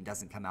tube and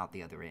doesn't come out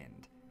the other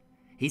end.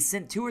 He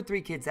sent 2 or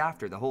 3 kids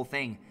after, the whole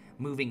thing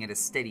moving at a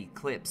steady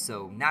clip,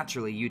 so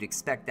naturally you'd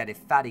expect that if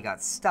Fatty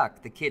got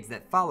stuck, the kids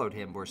that followed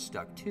him were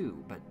stuck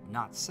too, but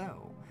not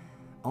so.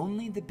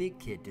 Only the big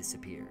kid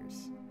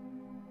disappears.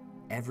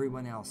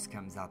 Everyone else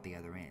comes out the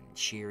other end,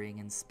 cheering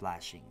and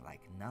splashing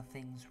like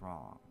nothing's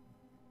wrong.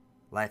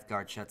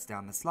 Lifeguard shuts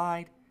down the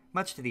slide,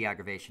 much to the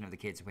aggravation of the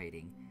kids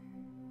waiting,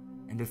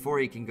 and before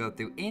he can go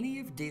through any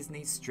of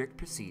Disney's strict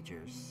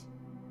procedures,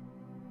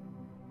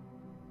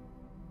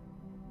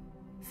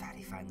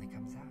 Fatty finally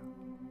comes out.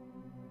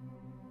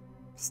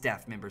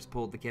 Staff members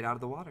pulled the kid out of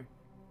the water.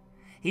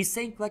 He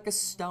sank like a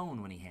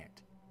stone when he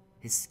hit,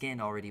 his skin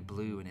already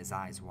blue and his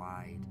eyes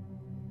wide.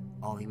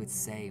 All he would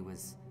say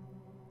was,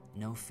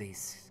 "No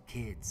face,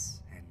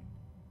 kids," and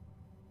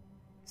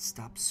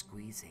 "Stop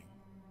squeezing."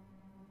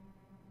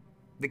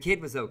 The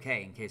kid was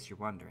okay, in case you're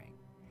wondering.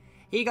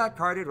 He got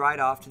carted right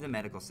off to the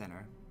medical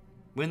center.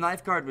 When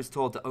Lifeguard was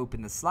told to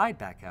open the slide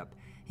back up,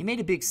 he made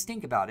a big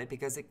stink about it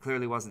because it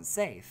clearly wasn't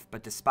safe,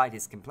 but despite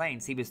his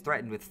complaints, he was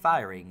threatened with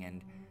firing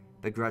and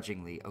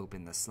begrudgingly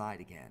opened the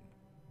slide again.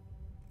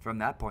 From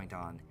that point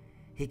on,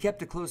 he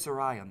kept a closer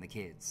eye on the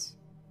kids.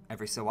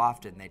 Every so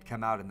often, they'd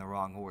come out in the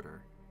wrong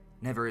order,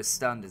 never as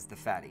stunned as the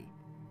Fatty,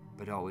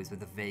 but always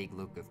with a vague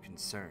look of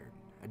concern,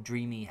 a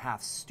dreamy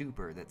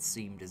half-stupor that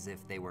seemed as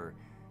if they were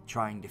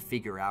trying to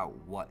figure out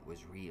what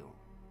was real.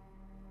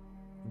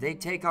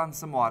 They'd take on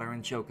some water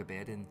and choke a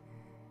bit, and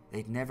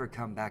they'd never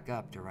come back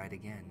up to write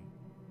again.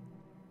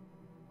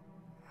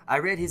 I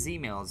read his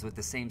emails with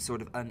the same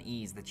sort of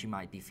unease that you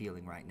might be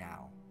feeling right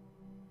now.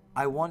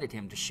 I wanted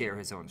him to share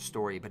his own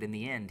story, but in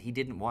the end, he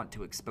didn't want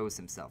to expose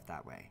himself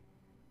that way.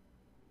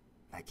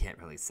 I can't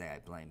really say I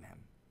blame him.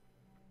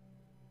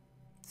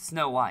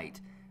 Snow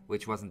White,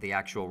 which wasn't the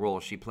actual role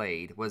she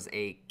played, was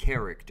a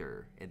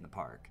character in the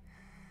park.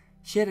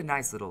 She had a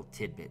nice little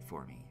tidbit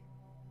for me.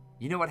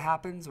 You know what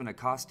happens when a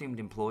costumed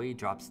employee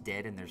drops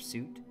dead in their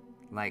suit?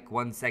 Like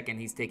 1 second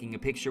he's taking a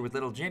picture with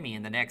little Jimmy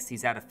and the next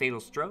he's had a fatal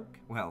stroke?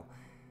 Well,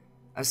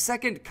 a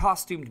second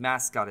costumed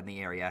mascot in the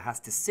area has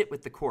to sit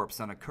with the corpse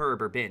on a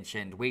curb or bench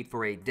and wait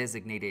for a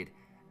designated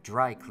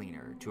dry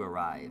cleaner to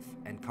arrive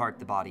and cart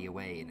the body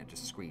away in a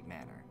discreet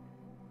manner.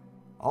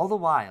 All the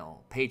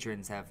while,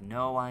 patrons have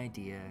no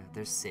idea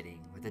they're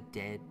sitting with a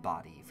dead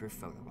body for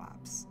photo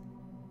ops.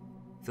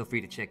 Feel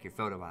free to check your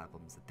photo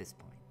albums at this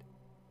point.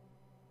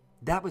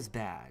 That was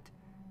bad,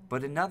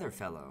 but another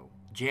fellow,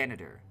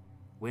 Janitor,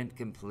 went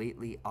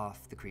completely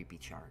off the creepy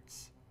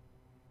charts.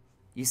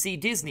 You see,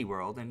 Disney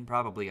World, and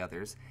probably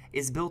others,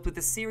 is built with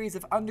a series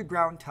of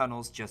underground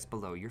tunnels just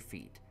below your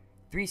feet,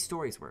 3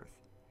 stories worth.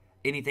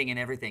 Anything and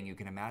everything you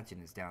can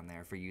imagine is down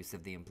there for use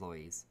of the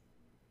employees.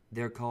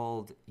 They're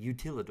called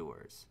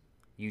utilidors,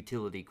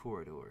 utility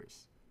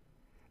corridors.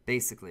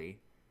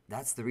 Basically,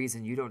 that's the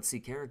reason you don't see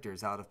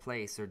characters out of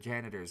place or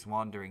janitors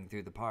wandering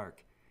through the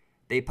park.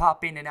 They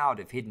pop in and out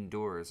of hidden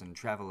doors and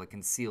travel a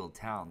concealed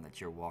town that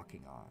you're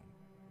walking on.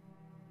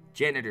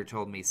 Janitor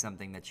told me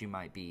something that you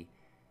might be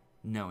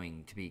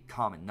knowing to be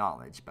common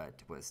knowledge,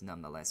 but was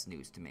nonetheless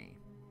news to me.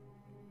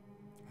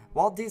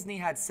 Walt Disney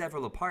had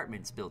several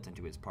apartments built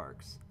into his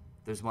parks.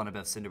 There's one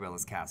above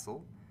Cinderella's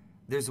castle.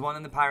 There's one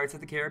in the Pirates of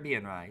the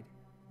Caribbean ride.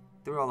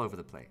 They're all over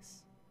the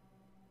place.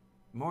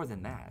 More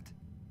than that,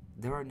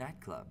 there are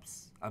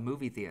nightclubs, a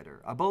movie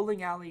theater, a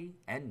bowling alley,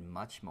 and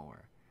much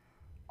more.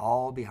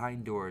 All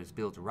behind doors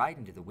built right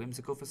into the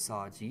whimsical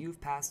facades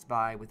you've passed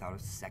by without a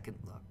second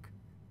look.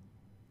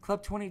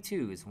 Club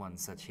 22 is one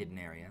such hidden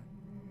area.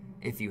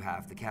 If you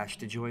have the cash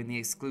to join the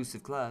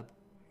exclusive club,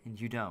 and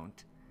you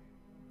don't,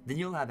 then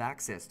you'll have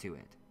access to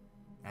it,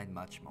 and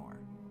much more.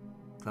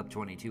 Club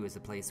 22 is a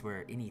place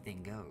where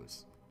anything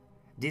goes.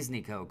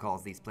 Disney Co.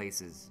 calls these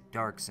places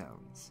dark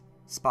zones,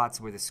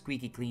 spots where the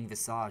squeaky clean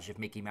visage of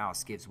Mickey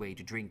Mouse gives way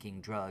to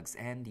drinking, drugs,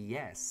 and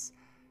yes,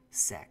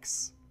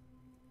 sex.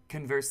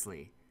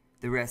 Conversely,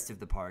 the rest of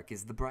the park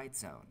is the bright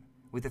zone,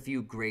 with a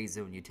few gray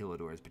zone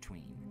utilidors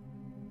between.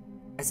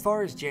 As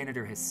far as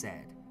Janitor has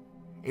said,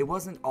 it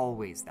wasn't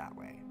always that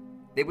way.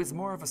 It was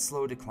more of a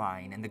slow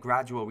decline and the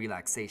gradual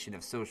relaxation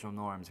of social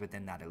norms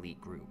within that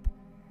elite group.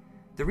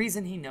 The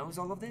reason he knows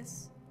all of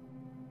this?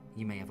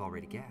 You may have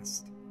already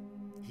guessed.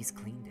 He's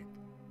cleaned it.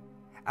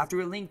 After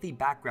a lengthy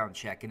background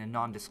check and a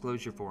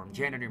non-disclosure form,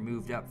 Janitor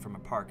moved up from a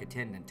park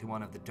attendant to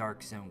one of the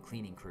dark zone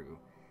cleaning crew.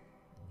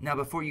 Now,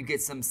 before you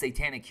get some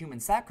satanic human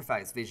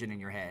sacrifice vision in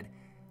your head,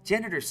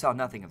 Janitor saw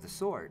nothing of the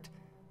sort.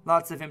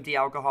 Lots of empty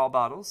alcohol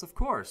bottles, of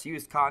course,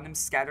 used condoms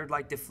scattered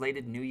like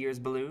deflated New Year's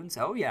balloons,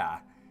 oh yeah.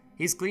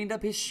 He's cleaned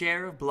up his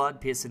share of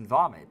blood, piss, and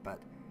vomit, but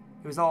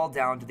it was all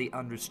down to the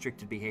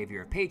unrestricted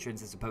behavior of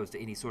patrons as opposed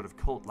to any sort of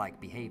cult-like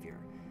behavior.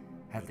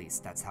 At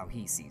least that's how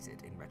he sees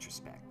it in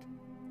retrospect.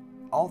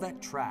 All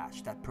that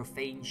trash, that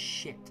profane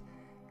shit,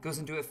 goes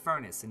into a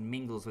furnace and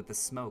mingles with the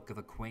smoke of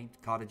a quaint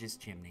cottage's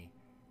chimney.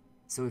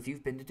 So if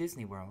you've been to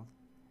Disney World,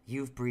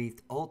 you've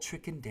breathed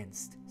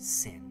ultra-condensed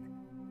sin.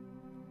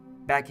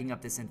 Backing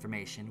up this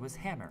information was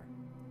Hammer.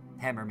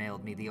 Hammer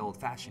mailed me the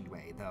old-fashioned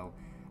way, though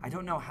I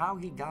don't know how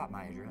he got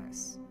my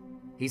address.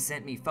 He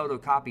sent me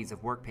photocopies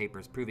of work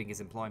papers proving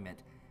his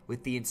employment,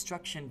 with the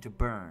instruction to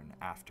burn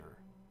after,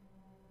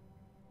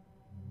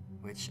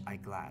 which I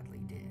gladly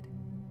did.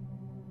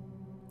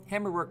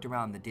 Hammer worked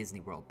around the Disney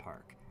World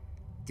park,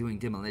 doing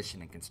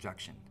demolition and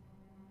construction,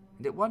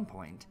 and at one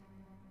point,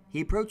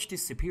 he approached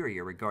his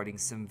superior regarding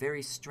some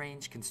very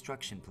strange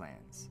construction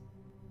plans.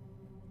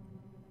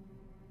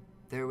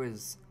 There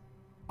was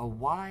a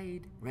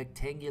wide,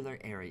 rectangular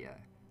area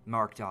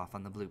marked off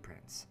on the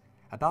blueprints,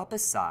 about the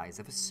size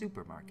of a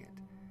supermarket.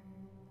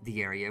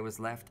 The area was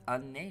left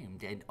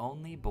unnamed and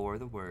only bore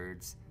the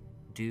words,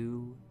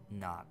 "Do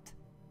not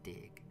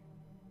dig."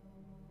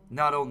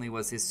 Not only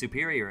was his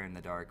superior in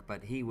the dark,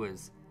 but he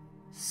was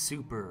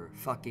super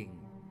fucking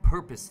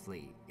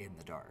purposefully in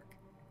the dark.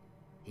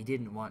 He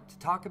didn't want to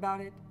talk about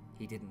it,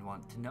 he didn't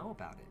want to know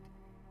about it,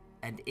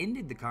 and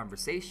ended the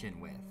conversation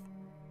with,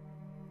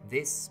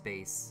 "This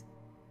space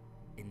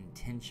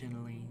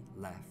intentionally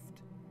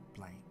left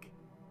blank."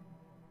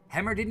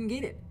 Hammer didn't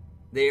get it.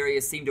 The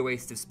area seemed a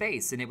waste of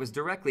space, and it was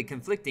directly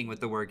conflicting with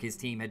the work his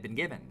team had been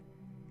given.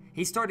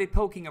 He started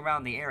poking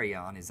around the area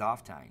on his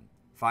off time,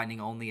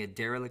 finding only a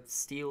derelict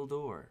steel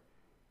door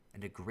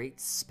and a great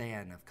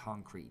span of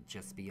concrete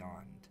just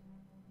beyond.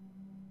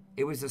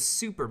 It was a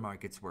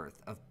supermarket's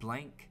worth of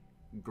blank,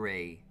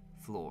 gray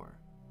floor.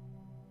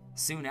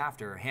 Soon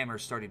after, Hammer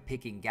started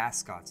picking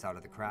gascots out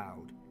of the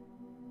crowd.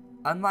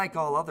 Unlike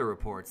all other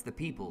reports, the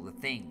people, the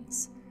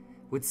things,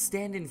 would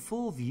stand in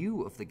full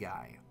view of the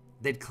guy.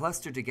 They'd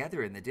cluster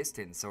together in the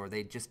distance, or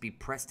they'd just be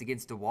pressed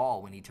against a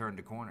wall when he turned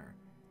a corner.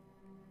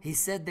 He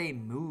said they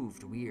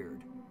moved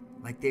weird,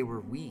 like they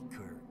were weak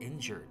or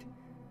injured,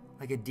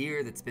 like a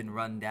deer that's been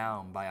run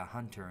down by a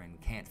hunter and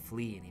can't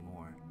flee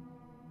anymore.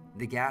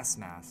 The gas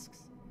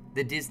masks,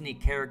 the Disney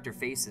character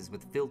faces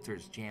with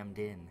filters jammed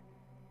in.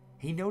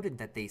 He noted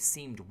that they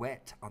seemed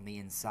wet on the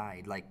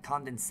inside, like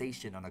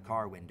condensation on a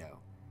car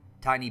window.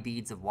 Tiny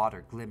beads of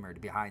water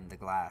glimmered behind the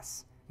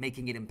glass,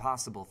 making it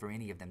impossible for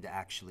any of them to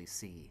actually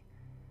see.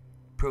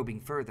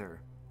 Probing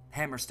further,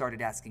 Hammer started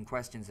asking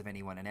questions of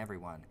anyone and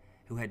everyone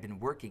who had been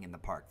working in the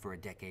park for a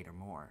decade or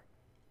more.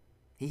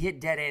 He hit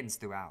dead ends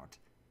throughout,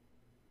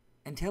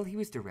 until he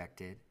was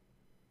directed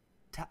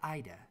to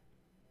Ida,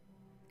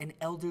 an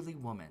elderly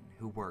woman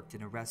who worked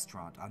in a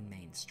restaurant on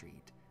Main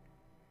Street.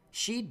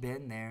 She'd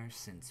been there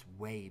since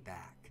way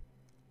back,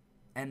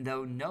 and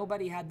though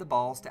nobody had the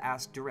balls to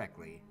ask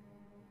directly,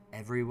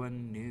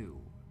 everyone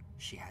knew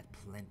she had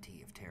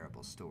plenty of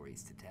terrible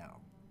stories to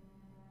tell.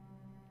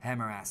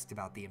 Hammer asked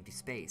about the empty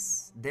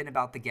space, then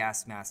about the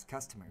gas-masked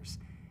customers,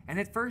 and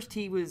at first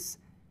he was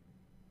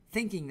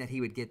thinking that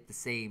he would get the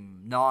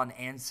same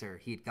non-answer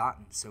he had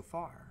gotten so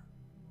far.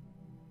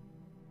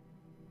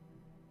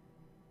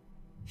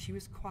 She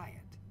was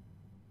quiet,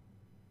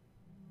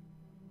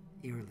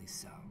 eerily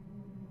so.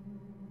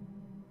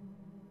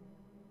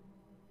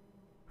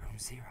 "Room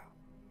 0.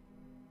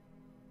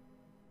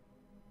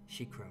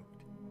 She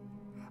croaked,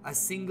 a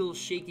single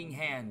shaking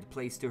hand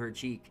placed to her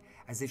cheek,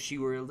 as if she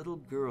were a little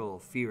girl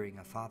fearing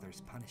a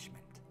father's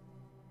punishment.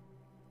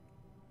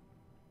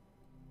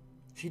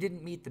 She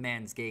didn't meet the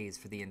man's gaze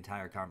for the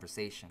entire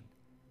conversation.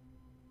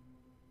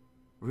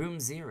 Room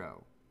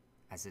 0,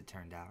 as it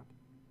turned out,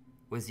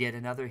 was yet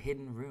another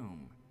hidden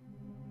room,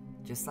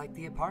 just like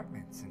the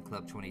apartments in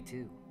Club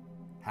 22.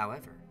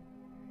 However,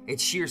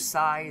 its sheer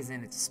size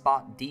and its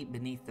spot deep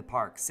beneath the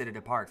park set it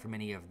apart from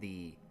any of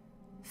the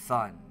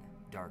fun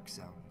dark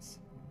zones.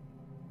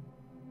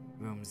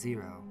 Room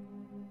 0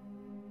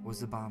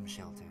 was a bomb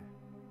shelter.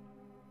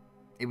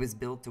 It was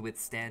built to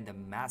withstand a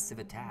massive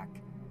attack,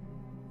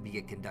 be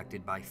it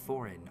conducted by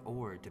foreign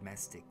or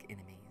domestic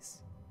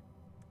enemies.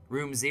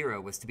 Room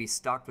 0 was to be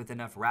stocked with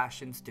enough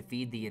rations to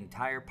feed the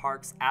entire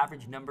park's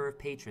average number of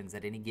patrons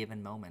at any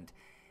given moment,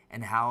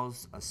 and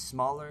house a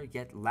smaller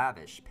yet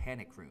lavish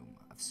panic room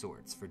of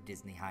sorts for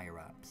Disney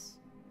higher-ups.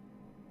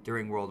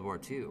 During World War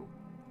II,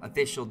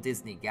 official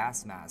Disney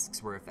gas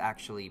masks were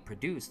actually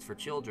produced for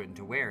children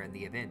to wear in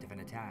the event of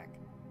an attack.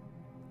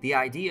 The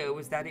idea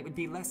was that it would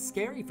be less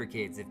scary for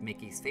kids if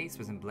Mickey's face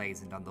was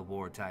emblazoned on the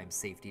wartime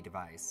safety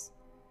device.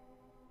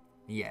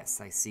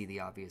 Yes, I see the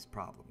obvious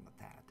problem with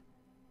that.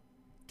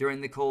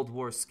 During the Cold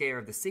War scare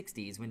of the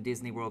 60s, when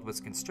Disney World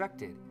was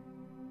constructed,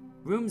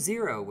 Room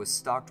 0 was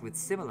stocked with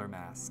similar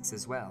masks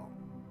as well.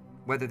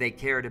 Whether they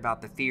cared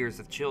about the fears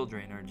of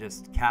children or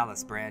just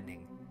callous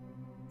branding,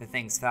 the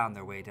things found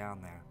their way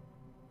down there.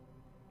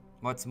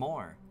 What's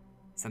more,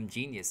 some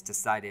genius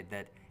decided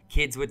that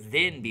kids would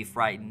then be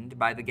frightened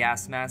by the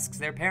gas masks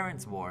their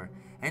parents wore,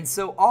 and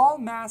so all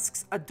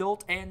masks,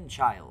 adult and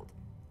child,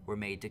 were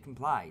made to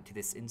comply to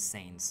this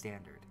insane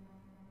standard.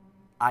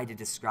 Ida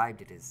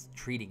described it as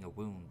treating a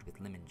wound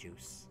with lemon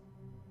juice.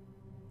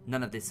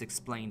 None of this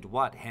explained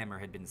what Hammer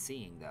had been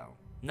seeing, though.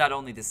 Not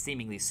only the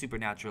seemingly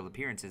supernatural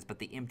appearances, but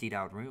the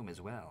emptied-out room as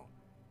well.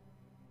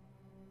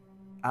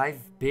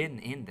 "I've been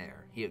in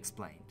there," he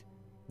explained.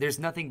 "There's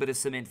nothing but a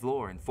cement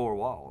floor and 4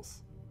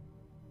 walls."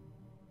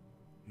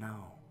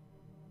 "No."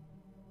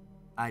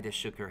 Ida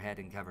shook her head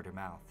and covered her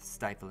mouth,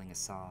 stifling a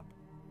sob.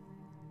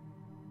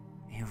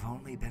 "You've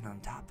only been on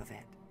top of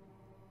it."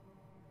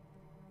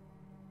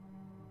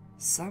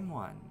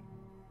 Someone,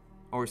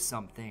 or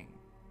something,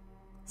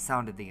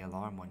 sounded the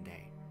alarm one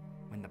day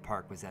when the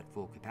park was at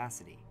full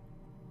capacity.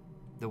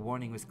 The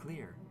warning was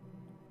clear.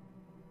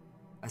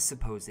 A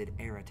supposed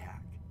air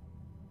attack.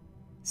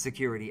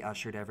 Security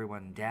ushered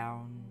everyone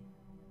down,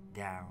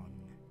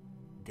 down,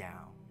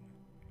 down,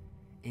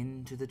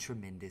 into the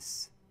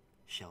tremendous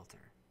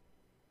shelter.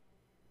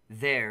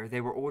 There,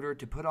 they were ordered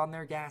to put on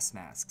their gas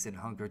masks and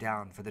hunker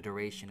down for the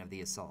duration of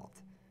the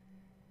assault.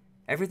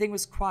 Everything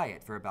was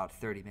quiet for about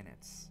 30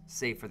 minutes,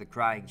 save for the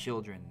crying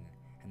children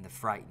and the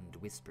frightened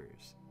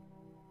whispers.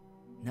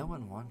 No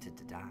one wanted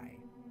to die,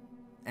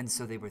 and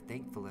so they were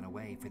thankful in a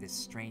way for this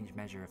strange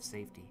measure of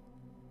safety.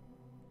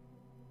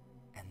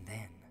 And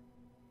then,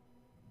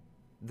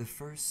 the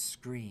first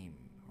scream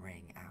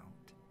rang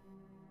out.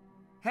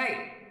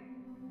 "Hey!"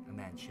 a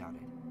man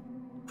shouted.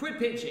 "Quit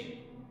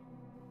pinching!"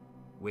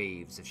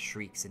 Waves of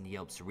shrieks and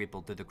yelps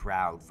rippled through the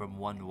crowd from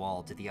one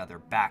wall to the other,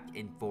 back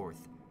and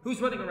forth.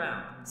 "Who's running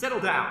around?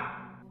 Settle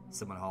down!"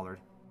 someone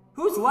hollered.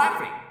 "Who's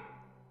laughing?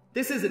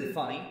 This isn't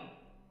funny."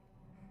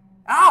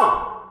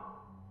 "Ow!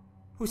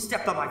 Who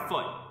stepped on my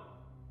foot?"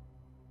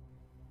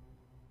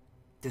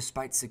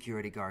 Despite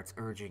security guards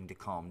urging to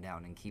calm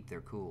down and keep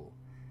their cool,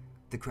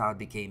 the crowd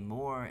became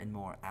more and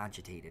more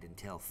agitated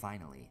until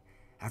finally,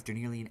 after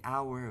nearly an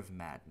hour of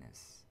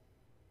madness,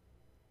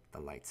 the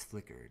lights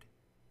flickered,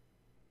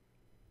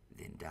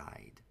 then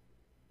died.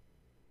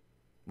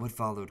 What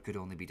followed could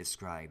only be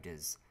described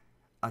as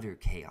utter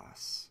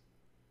chaos.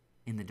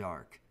 In the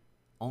dark,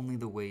 only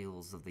the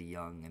wails of the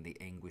young and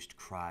the anguished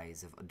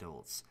cries of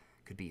adults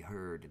could be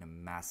heard in a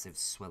massive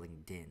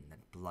swelling din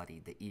that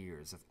bloodied the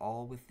ears of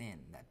all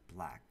within that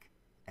black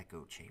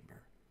echo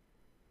chamber.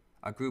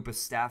 A group of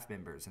staff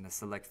members and a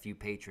select few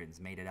patrons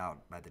made it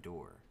out by the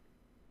door,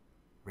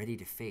 ready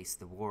to face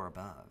the war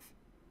above,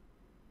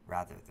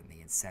 rather than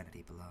the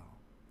insanity below.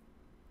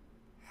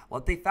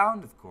 What they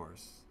found, of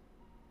course,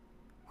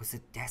 was a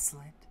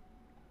desolate,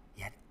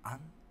 yet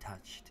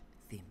untouched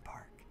theme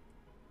park.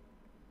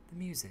 The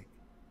music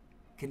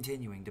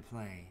continuing to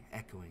play,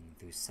 echoing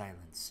through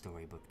silent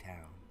storybook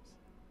towns.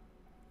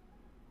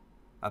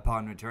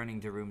 Upon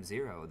returning to room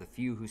 0, the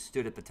few who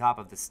stood at the top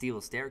of the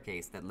steel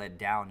staircase that led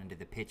down into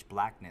the pitch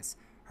blackness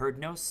heard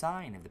no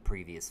sign of the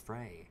previous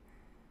fray.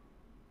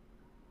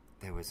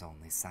 There was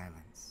only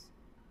silence.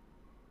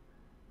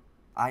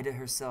 Ida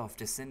herself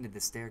descended the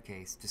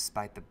staircase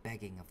despite the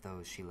begging of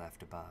those she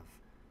left above.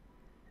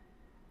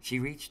 She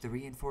reached the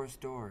reinforced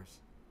doors,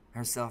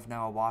 herself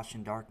now awash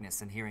in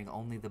darkness and hearing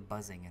only the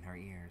buzzing in her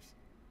ears.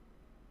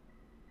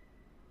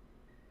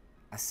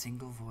 A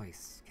single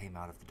voice came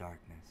out of the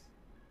darkness.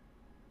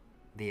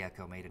 The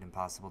echo made it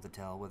impossible to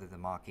tell whether the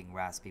mocking,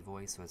 raspy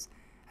voice was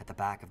at the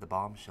back of the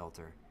bomb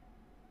shelter,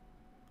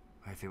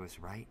 or if it was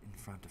right in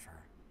front of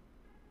her.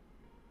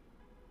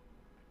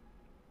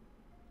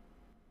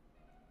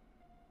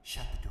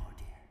 "Shut the door,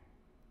 dear.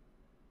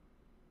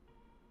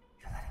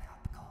 You're letting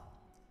out the cold."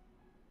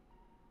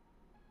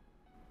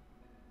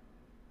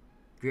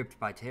 Gripped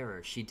by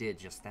terror, she did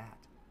just that.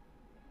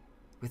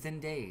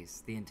 Within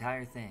days, the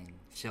entire thing,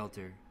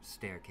 shelter,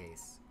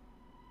 staircase,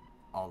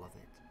 all of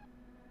it,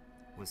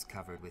 was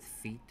covered with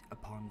feet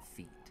upon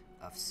feet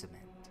of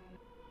cement.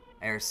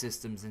 Air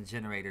systems and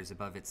generators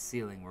above its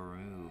ceiling were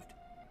removed,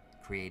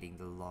 creating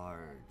the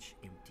large,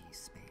 empty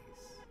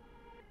space.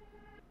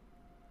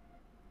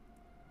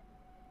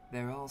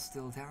 "They're all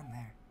still down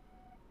there,"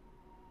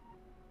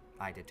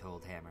 Ida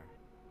told Hammer.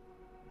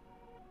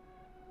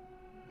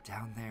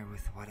 "Down there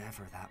with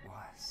whatever that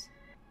was."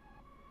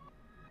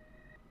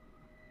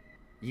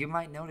 You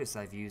might notice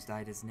I've used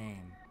Ida's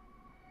name.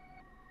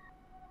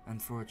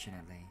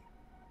 Unfortunately,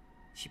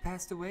 she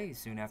passed away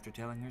soon after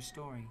telling her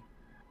story.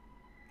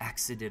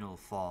 Accidental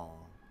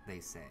fall,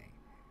 they say,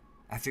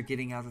 after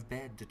getting out of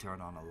bed to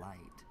turn on a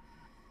light.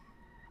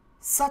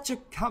 Such a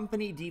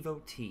company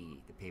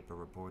devotee, the paper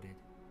reported,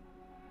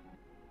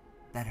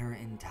 that her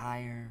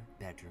entire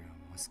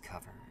bedroom was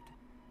covered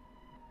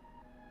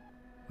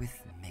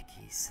with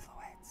Mickey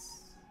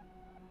silhouettes.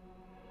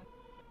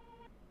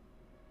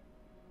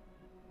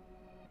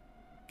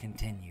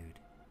 Continued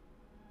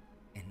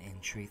in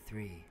Entry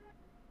 3,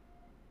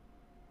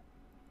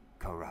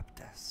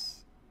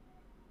 Corruptus.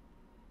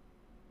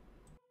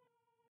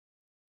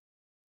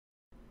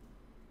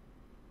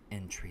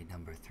 Entry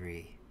number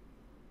 3,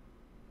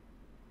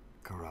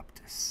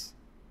 Corruptus.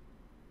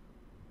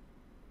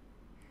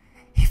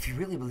 If you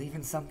really believe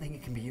in something,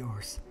 it can be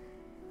yours.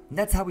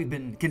 That's how we've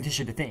been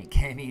conditioned to think.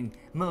 I mean,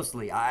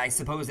 mostly. I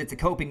suppose it's a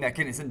coping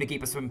mechanism to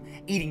keep us from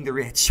eating the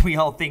rich. We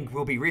all think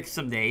we'll be rich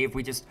someday if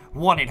we just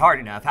want it hard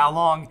enough. How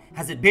long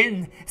has it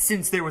been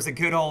since there was a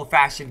good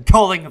old-fashioned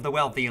culling of the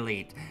wealthy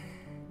elite?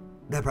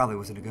 That probably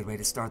wasn't a good way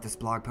to start this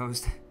blog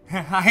post.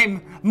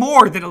 I'm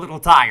more than a little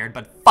tired,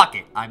 but fuck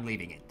it, I'm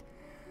leaving it.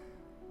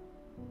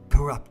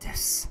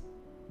 Corruptus.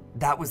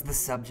 That was the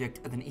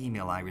subject of an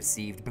email I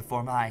received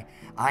before my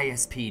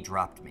ISP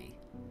dropped me.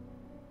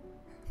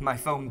 My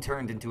phone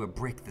turned into a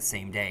brick the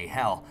same day.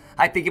 Hell,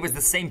 I think it was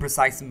the same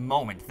precise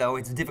moment, though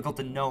it's difficult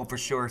to know for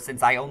sure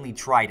since I only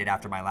tried it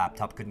after my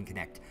laptop couldn't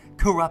connect.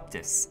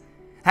 Corruptus.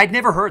 I'd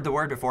never heard the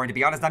word before, and to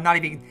be honest, I'm not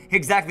even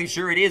exactly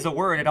sure it is a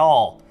word at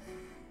all.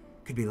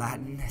 Could be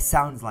Latin.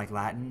 Sounds like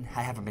Latin.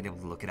 I haven't been able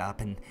to look it up,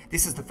 and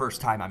this is the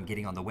first time I'm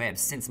getting on the web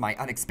since my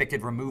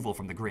unexpected removal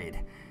from the grid.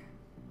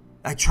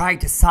 I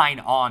tried to sign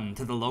on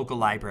to the local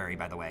library,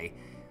 by the way.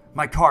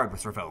 My card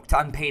was revoked.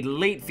 Unpaid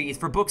late fees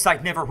for books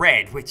I'd never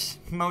read, which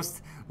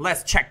most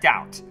less checked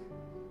out.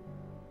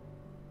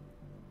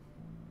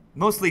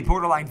 Mostly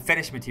borderline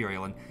fetish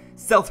material and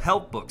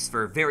self-help books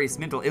for various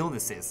mental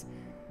illnesses.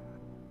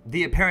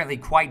 The apparently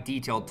quite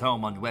detailed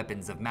tome on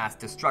weapons of mass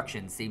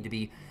destruction seemed to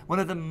be one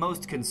of the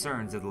most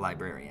concerns of the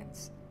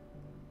librarians.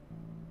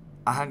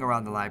 I hung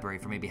around the library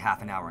for maybe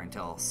half an hour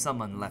until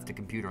someone left a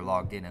computer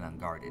logged in and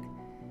unguarded.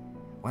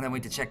 When I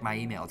went to check my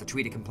email to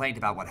tweet a complaint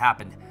about what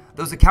happened,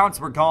 those accounts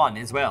were gone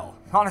as well.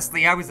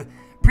 Honestly, I was a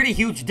pretty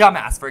huge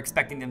dumbass for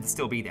expecting them to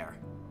still be there.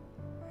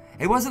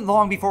 It wasn't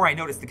long before I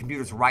noticed the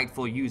computer's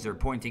rightful user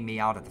pointing me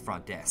out at the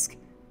front desk.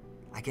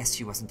 I guess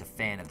she wasn't a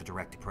fan of the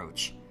direct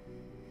approach.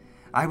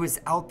 I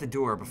was out the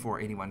door before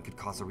anyone could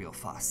cause a real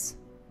fuss.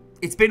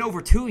 It's been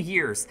over 2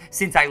 years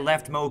since I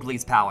left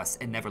Mowgli's palace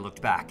and never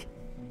looked back.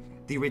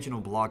 The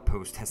original blog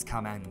post has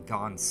come and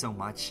gone so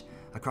much,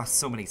 across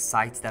so many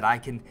sites, that I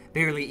can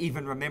barely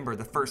even remember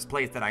the first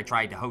place that I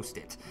tried to host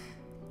it.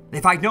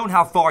 If I'd known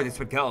how far this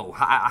would go,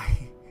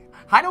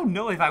 I don't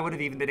know if I would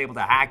have even been able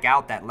to hack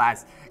out that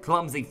last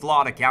clumsy,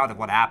 flawed account of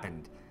what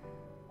happened.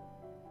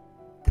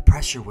 The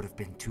pressure would have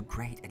been too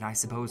great, and I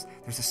suppose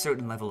there's a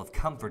certain level of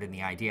comfort in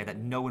the idea that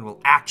no one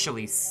will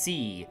actually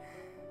see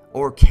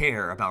or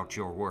care about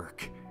your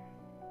work.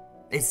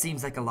 It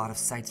seems like a lot of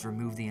sites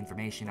remove the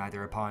information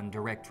either upon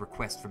direct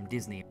request from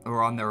Disney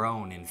or on their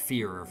own in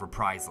fear of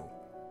reprisal.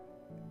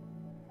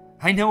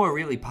 I know a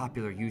really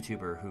popular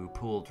YouTuber who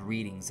pulled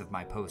readings of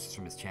my posts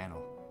from his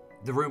channel.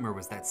 The rumor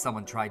was that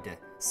someone tried to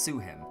sue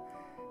him,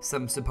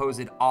 some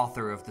supposed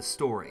author of the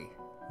story.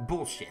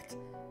 Bullshit.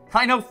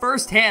 I know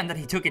firsthand that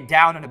he took it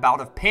down in a bout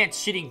of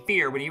pants-shitting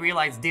fear when he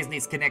realized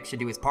Disney's connection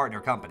to his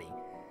partner company.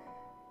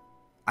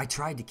 I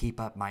tried to keep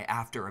up my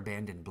After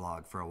Abandoned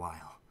blog for a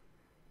while.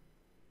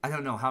 I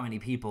don't know how many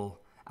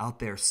people out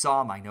there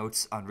saw my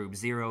notes on Rube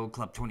Zero,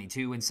 Club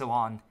 22, and so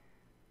on.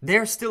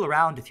 They're still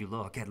around if you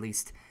look, at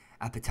least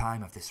at the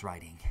time of this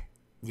writing.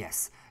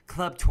 Yes,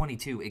 Club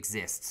 22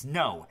 exists.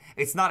 No,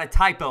 it's not a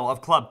typo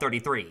of Club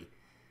 33.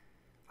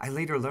 I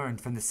later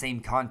learned from the same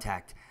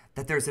contact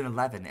that there's an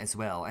 11 as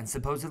well, and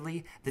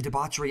supposedly the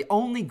debauchery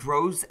only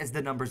grows as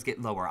the numbers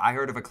get lower. I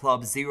heard of a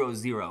Club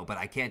 00, but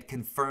I can't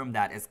confirm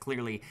that as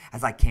clearly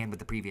as I can with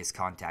the previous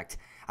contact.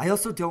 I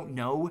also don't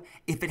know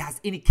if it has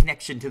any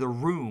connection to the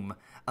room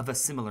of a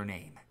similar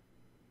name.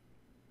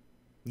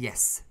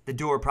 Yes, the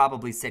door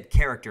probably said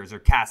characters or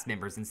cast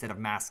members instead of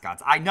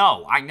mascots. I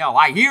know,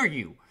 I hear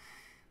you.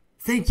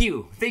 Thank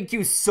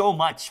you so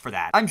much for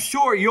that. I'm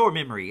sure your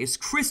memory is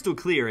crystal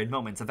clear in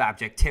moments of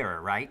abject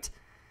terror, right?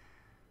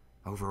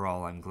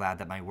 Overall, I'm glad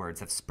that my words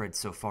have spread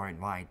so far and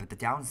wide, but the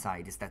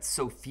downside is that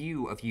so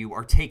few of you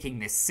are taking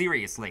this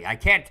seriously. I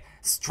can't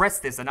stress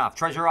this enough.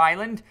 Treasure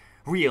Island?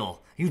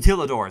 Real.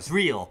 Utilidors?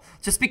 Real.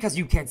 Just because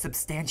you can't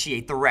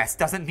substantiate the rest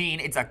doesn't mean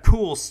it's a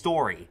cool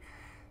story.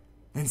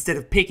 Instead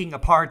of picking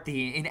apart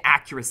the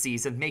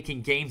inaccuracies and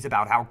making games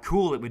about how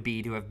cool it would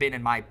be to have been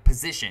in my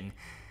position,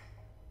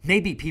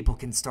 maybe people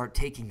can start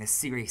taking this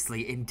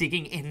seriously and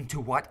digging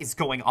into what is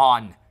going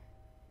on.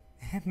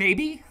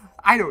 Maybe?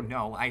 I don't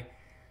know. I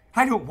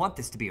don't want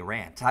this to be a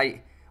rant.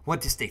 I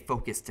want to stay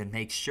focused and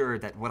make sure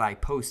that what I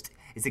post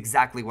is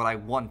exactly what I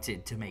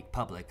wanted to make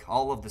public.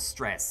 All of the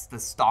stress, the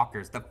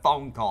stalkers, the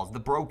phone calls, the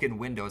broken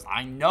windows,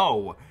 I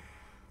know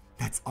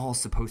that's all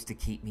supposed to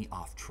keep me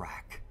off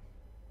track.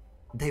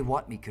 They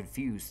want me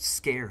confused,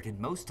 scared, and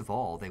most of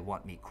all, they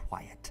want me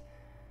quiet.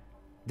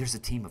 There's a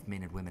team of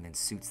men and women in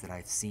suits that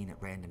I've seen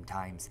at random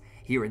times,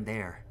 here and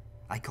there.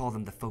 I call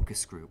them the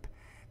focus group,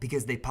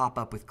 because they pop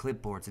up with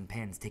clipboards and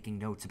pens taking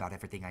notes about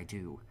everything I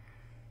do.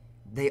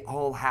 They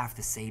all have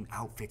the same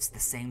outfits, the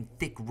same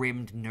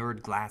thick-rimmed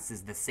nerd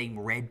glasses, the same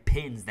red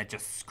pins that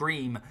just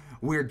scream,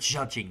 "We're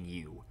judging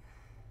you."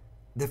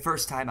 The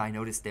first time I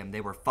noticed them,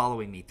 they were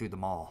following me through the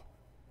mall.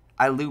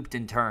 I looped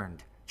and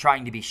turned,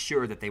 trying to be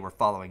sure that they were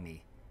following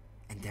me.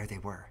 And there they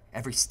were,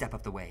 every step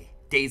of the way.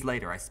 Days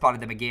later, I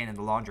spotted them again in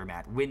the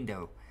laundromat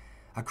window,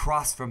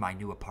 across from my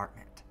new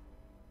apartment.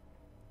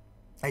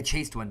 I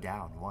chased one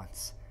down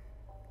once,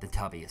 the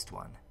tubbiest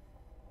one.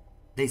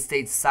 They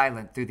stayed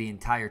silent through the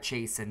entire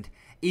chase and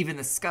even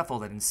the scuffle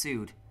that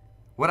ensued.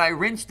 When I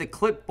wrenched the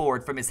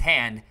clipboard from his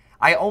hand,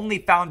 I only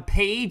found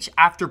page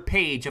after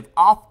page of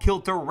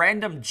off-kilter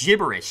random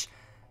gibberish,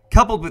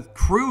 coupled with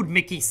crude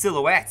Mickey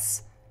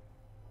silhouettes,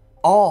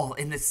 all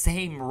in the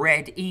same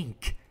red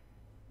ink.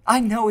 I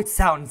know it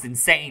sounds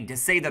insane to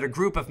say that a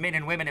group of men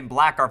and women in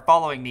black are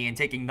following me and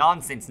taking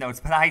nonsense notes,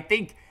 but I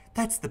think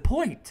that's the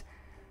point.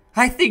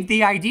 I think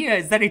the idea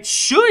is that it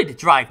should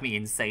drive me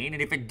insane,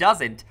 and if it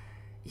doesn't,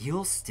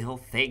 you'll still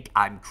think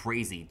I'm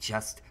crazy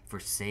just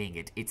for saying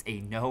it. It's a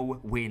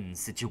no-win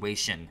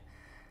situation.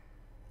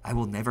 I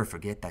will never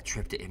forget that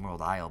trip to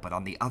Emerald Isle, but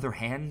on the other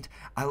hand,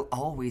 I'll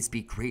always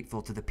be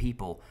grateful to the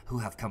people who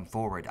have come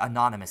forward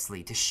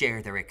anonymously to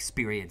share their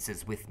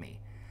experiences with me.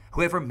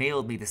 Whoever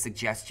mailed me the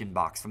suggestion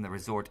box from the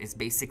resort is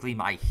basically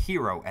my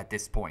hero at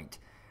this point.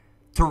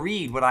 To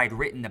read what I'd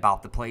written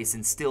about the place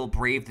and still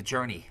brave the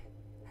journey.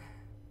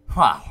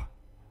 Wow.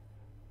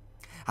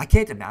 I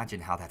can't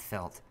imagine how that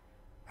felt,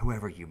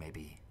 whoever you may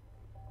be.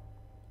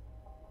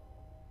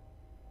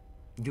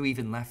 You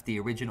even left the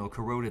original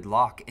corroded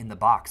lock in the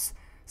box,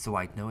 so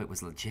I'd know it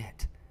was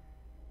legit.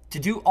 To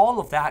do all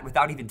of that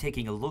without even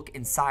taking a look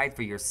inside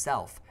for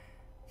yourself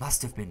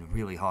must have been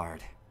really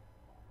hard.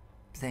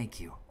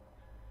 Thank you.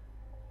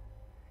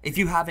 If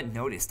you haven't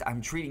noticed,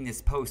 I'm treating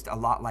this post a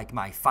lot like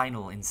my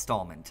final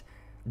installment.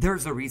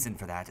 There's a reason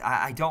for that.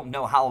 I don't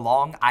know how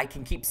long I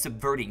can keep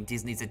subverting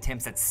Disney's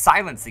attempts at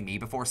silencing me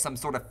before some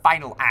sort of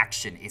final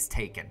action is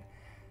taken.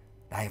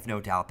 I have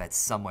no doubt that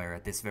somewhere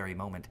at this very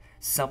moment,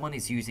 someone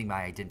is using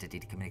my identity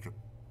to commit a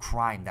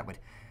crime that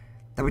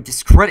would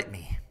discredit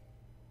me.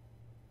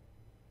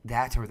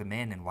 That or the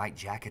men in white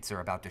jackets are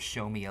about to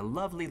show me a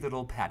lovely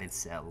little padded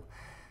cell.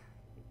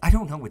 I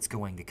don't know what's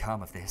going to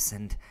come of this,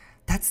 and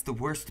that's the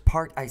worst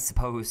part, I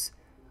suppose.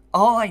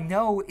 All I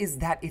know is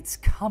that it's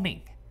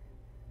coming.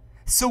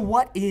 So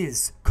what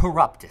is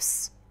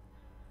Corruptus?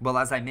 Well,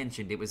 as I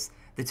mentioned, it was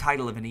the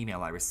title of an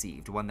email I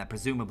received, one that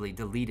presumably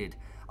deleted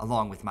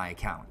along with my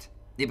account.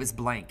 It was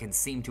blank and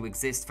seemed to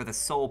exist for the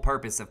sole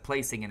purpose of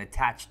placing an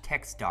attached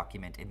text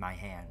document in my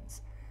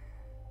hands.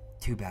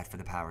 Too bad for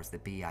the powers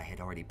that be, I had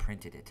already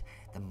printed it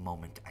the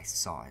moment I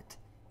saw it.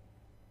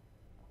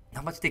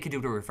 Not much they can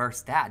do to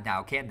reverse that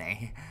now, can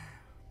they?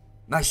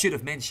 I should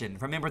have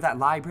mentioned, remember that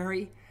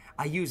library?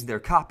 I used their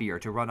copier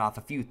to run off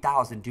a few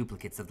thousand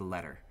duplicates of the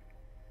letter.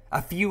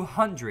 A few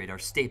hundred are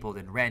stapled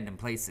in random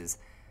places.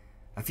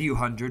 A few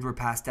hundred were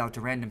passed out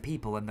to random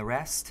people, and the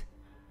rest?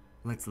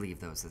 Let's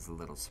leave those as a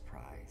little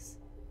surprise.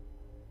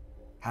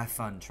 Have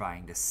fun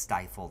trying to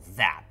stifle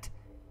that.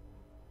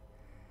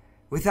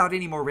 Without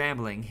any more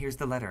rambling, here's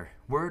the letter,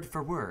 word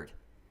for word.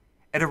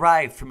 It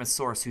arrived from a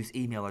source whose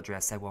email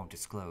address I won't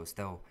disclose,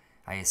 though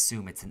I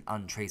assume it's an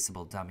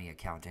untraceable dummy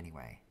account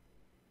anyway.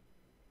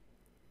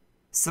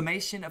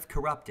 Summation of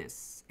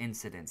Corruptus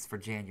incidents for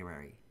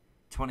January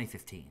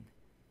 2015.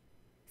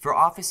 For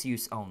office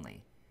use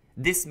only,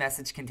 this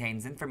message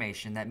contains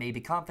information that may be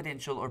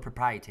confidential or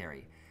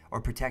proprietary, or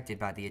protected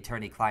by the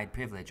attorney-client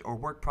privilege or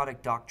work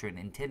product doctrine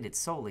intended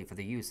solely for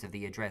the use of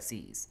the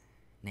addressees,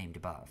 named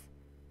above.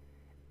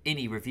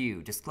 Any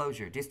review,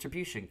 disclosure,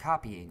 distribution,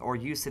 copying, or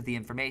use of the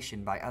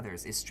information by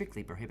others is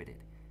strictly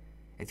prohibited.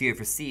 If you have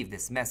received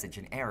this message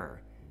in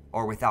error,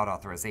 or without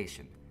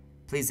authorization,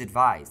 please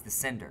advise the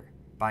sender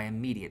by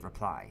immediate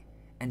reply,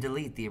 and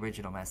delete the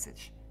original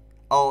message.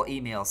 All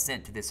emails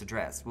sent to this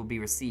address will be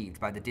received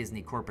by the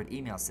Disney corporate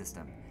email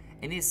system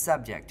and is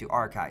subject to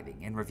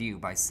archiving and review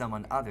by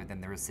someone other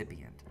than the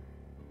recipient.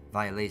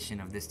 Violation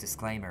of this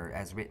disclaimer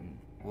as written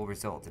will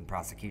result in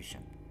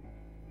prosecution.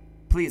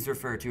 Please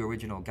refer to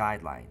original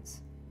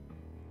guidelines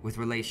with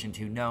relation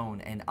to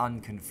known and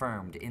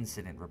unconfirmed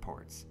incident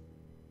reports.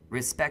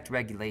 Respect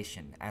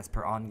regulation as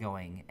per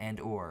ongoing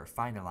and/or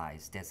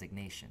finalized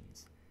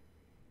designations.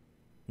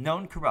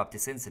 Known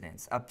Corruptus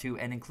incidents up to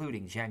and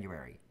including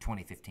January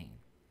 2015.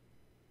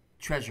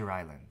 Treasure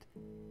Island.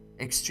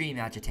 Extreme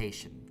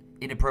agitation.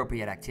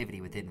 Inappropriate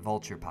activity within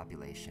vulture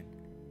population.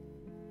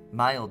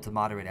 Mild to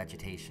moderate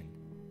agitation.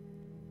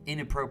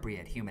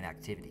 Inappropriate human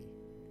activity.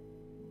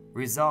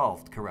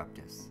 Resolved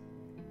Corruptus.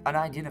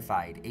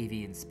 Unidentified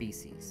avian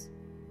species.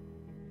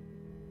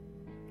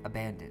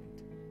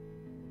 Abandoned.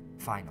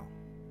 Final.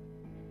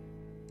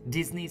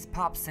 Disney's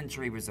Pop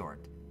Century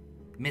Resort.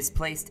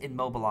 Misplaced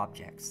immobile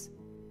objects.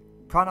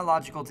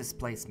 Chronological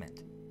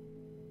displacement.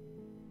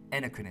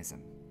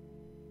 Anachronism.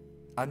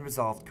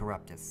 Unresolved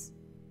Corruptus.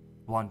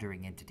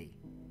 Wandering entity.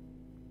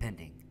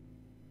 Pending.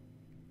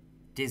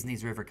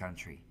 Disney's River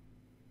Country.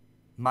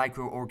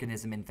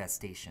 Microorganism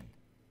infestation.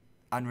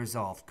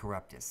 Unresolved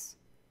Corruptus.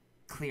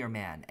 Clear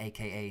Man,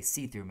 aka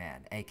See-Through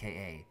Man,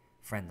 aka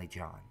Friendly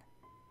John.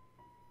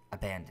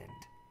 Abandoned.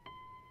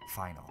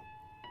 Final.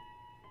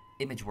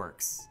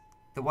 ImageWorks.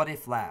 The What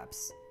If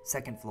Labs.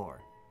 Second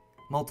floor.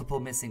 Multiple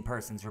missing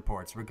persons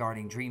reports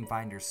regarding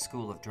Dreamfinder's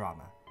School of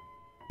Drama.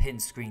 Pin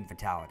screen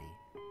fatality.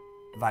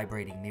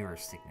 Vibrating mirror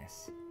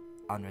sickness.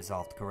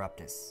 Unresolved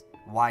Corruptus.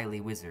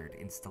 Wily Wizard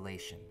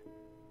installation.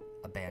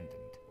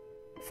 Abandoned.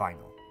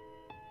 Final.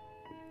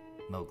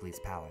 Mowgli's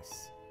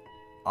Palace.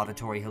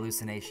 auditory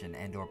hallucination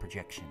and or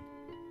projection,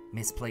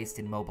 misplaced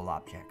in mobile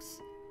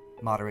objects,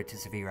 moderate to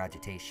severe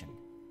agitation,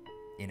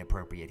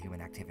 inappropriate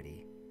human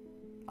activity,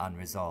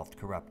 unresolved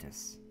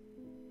corruptus,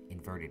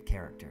 inverted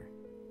character,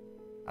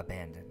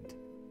 abandoned,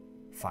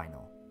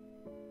 final.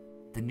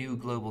 The new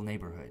global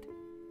neighborhood,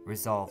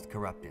 resolved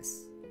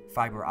corruptus,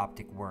 fiber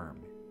optic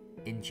worm,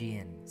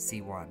 NGN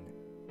C1,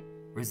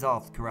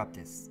 resolved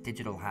corruptus,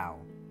 digital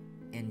howl,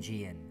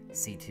 NGN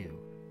C2,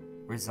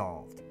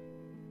 resolved,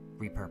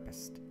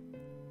 repurposed.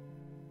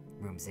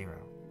 Room 0.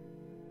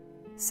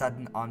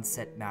 Sudden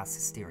onset mass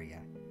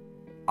hysteria,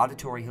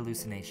 auditory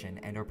hallucination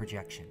and or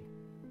projection,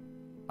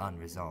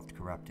 unresolved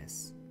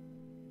corruptus,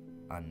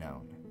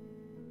 unknown,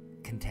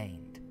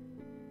 contained,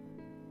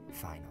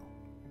 final.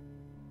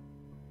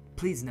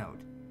 Please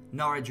note,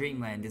 Nara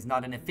Dreamland is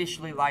not an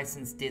officially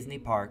licensed Disney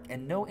park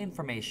and no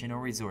information or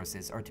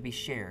resources are to be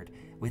shared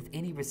with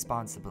any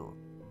responsible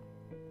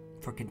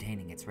for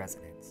containing its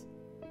residents.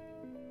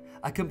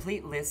 A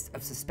complete list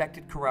of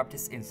suspected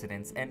corruptus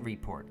incidents and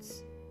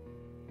reports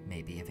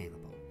may be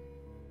available.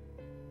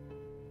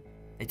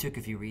 It took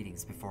a few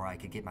readings before I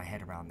could get my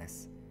head around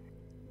this.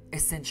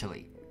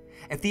 Essentially,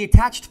 if the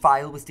attached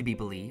file was to be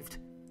believed,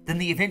 then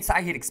the events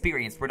I had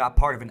experienced were not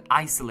part of an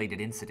isolated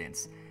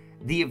incident.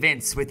 The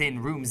events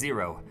within Room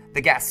 0,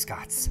 the gas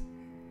scots,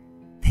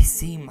 they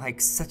seem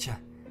like such a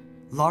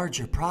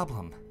larger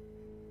problem.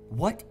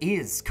 What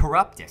is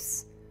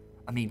corruptus?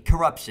 I mean,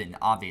 corruption,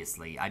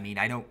 obviously. I mean,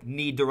 I don't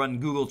need to run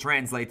Google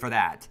Translate for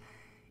that.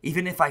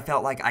 Even if I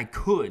felt like I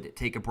could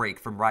take a break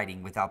from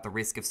writing without the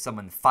risk of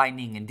someone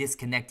finding and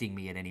disconnecting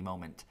me at any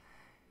moment.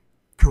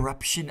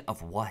 Corruption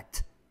of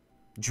what?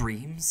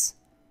 Dreams?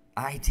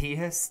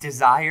 Ideas?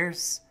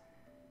 Desires?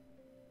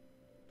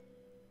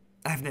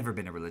 I've never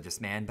been a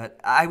religious man, but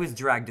I was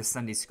dragged to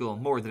Sunday school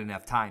more than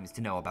enough times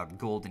to know about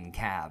golden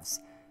calves,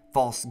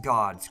 false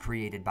gods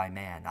created by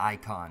man,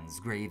 icons,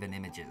 graven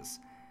images,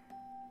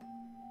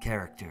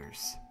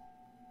 characters,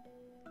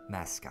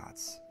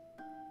 mascots.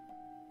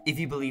 If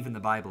you believe in the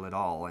Bible at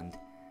all, and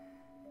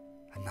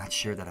I'm not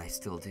sure that I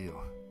still do,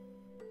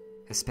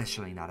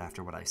 especially not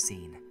after what I've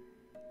seen,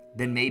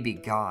 then maybe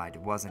God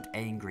wasn't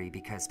angry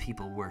because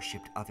people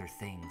worshipped other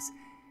things.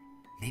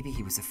 Maybe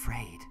he was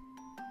afraid.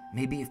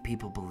 Maybe if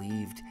people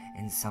believed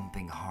in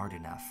something hard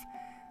enough,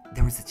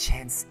 there was a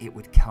chance it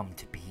would come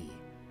to be.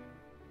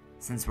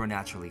 Since we're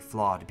naturally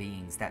flawed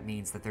beings, that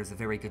means that there's a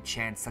very good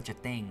chance such a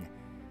thing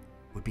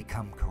would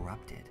become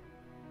corrupted.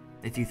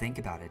 If you think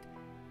about it,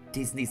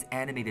 Disney's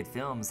animated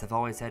films have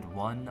always had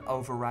one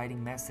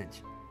overriding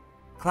message.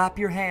 Clap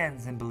your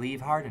hands and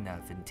believe hard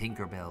enough and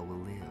Tinkerbell will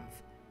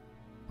live.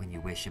 When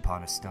you wish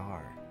upon a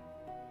star,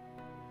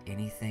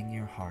 anything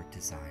your heart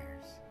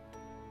desires.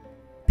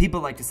 People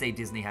like to say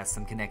Disney has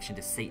some connection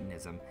to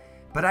Satanism,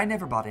 but I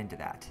never bought into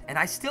that, and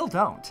I still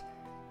don't.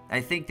 I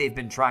think they've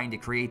been trying to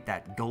create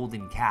that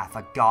golden calf,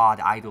 a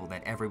god idol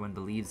that everyone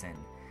believes in,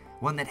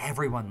 one that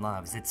everyone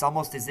loves. It's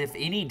almost as if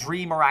any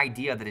dream or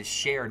idea that is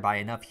shared by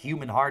enough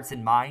human hearts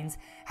and minds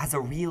has a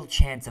real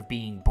chance of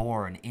being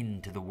born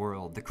into the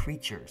world. The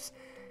creatures,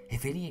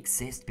 if any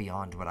exist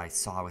beyond what I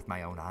saw with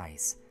my own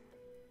eyes,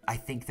 I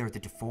think they're the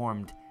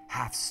deformed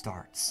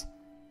half-starts.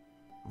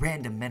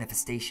 Random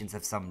manifestations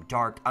of some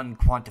dark,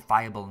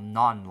 unquantifiable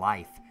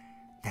non-life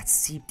that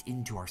seeped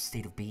into our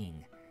state of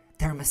being.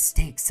 They're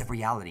mistakes of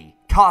reality,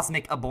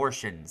 cosmic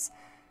abortions.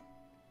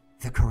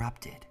 The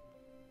corrupted.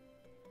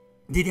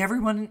 Did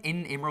everyone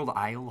in Emerald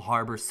Isle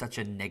harbor such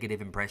a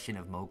negative impression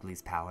of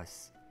Mowgli's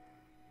palace?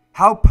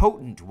 How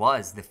potent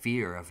was the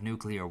fear of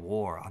nuclear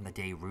war on the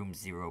day Room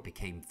 0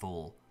 became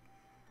full?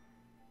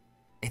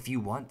 If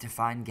you want to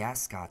find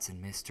Gascots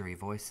and mystery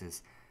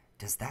voices,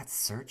 does that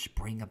search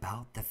bring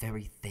about the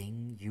very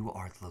thing you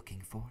are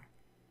looking for?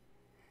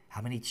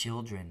 How many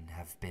children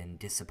have been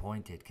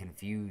disappointed,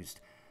 confused,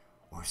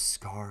 or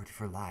scarred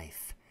for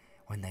life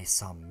when they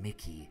saw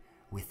Mickey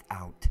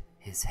without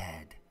his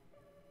head?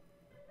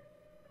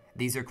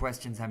 These are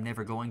questions I'm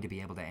never going to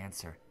be able to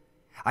answer.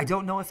 I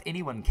don't know if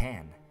anyone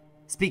can.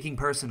 Speaking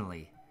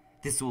personally,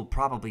 this will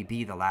probably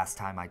be the last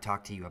time I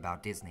talk to you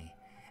about Disney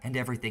and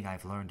everything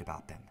I've learned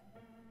about them.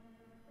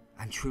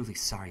 I'm truly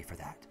sorry for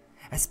that,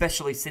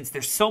 especially since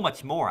there's so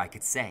much more I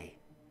could say.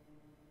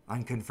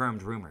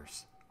 Unconfirmed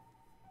rumors,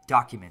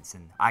 documents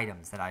and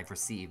items that I've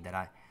received that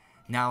I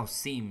now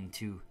seem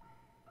to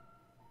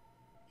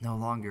no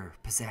longer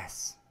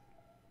possess.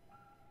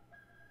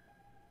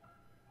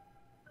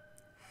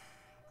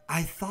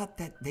 I thought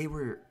that they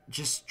were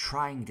just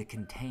trying to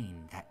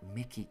contain that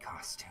Mickey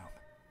costume.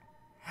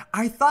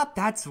 I thought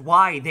that's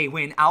why they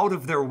went out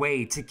of their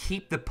way to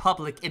keep the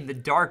public in the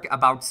dark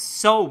about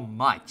so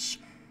much.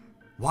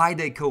 Why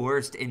they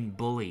coerced and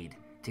bullied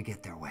to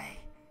get their way.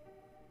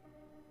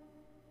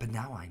 But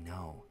now I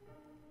know.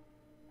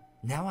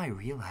 Now I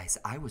realize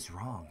I was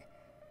wrong.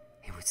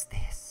 It was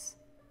this.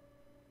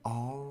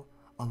 All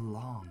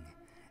along.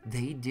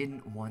 They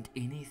didn't want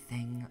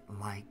anything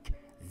like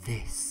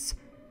this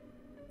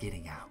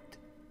getting out.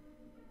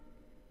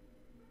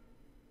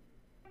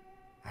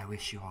 I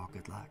wish you all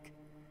good luck.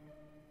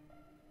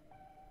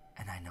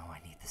 And I know I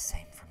need the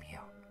same from you.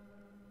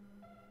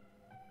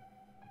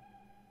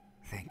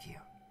 Thank you.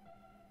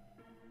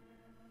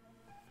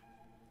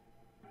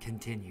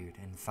 Continued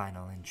and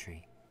final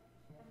entry.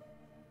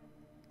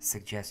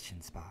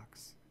 Suggestions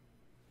box.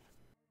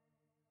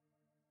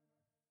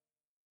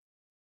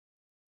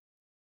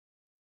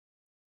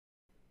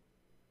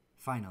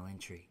 Final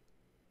entry.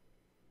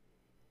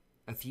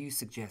 A few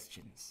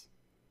suggestions.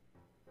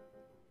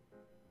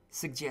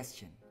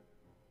 Suggestion.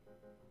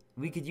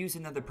 We could use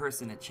another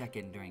person at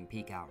check-in during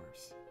peak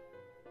hours.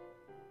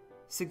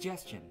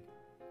 Suggestion.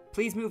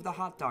 Please move the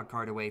hot dog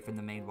cart away from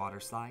the main water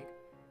slide.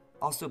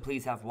 Also,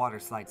 please have water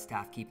slide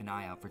staff keep an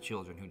eye out for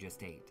children who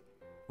just ate.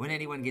 When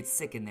anyone gets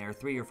sick in there,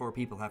 3 or 4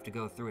 people have to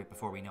go through it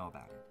before we know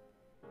about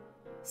it.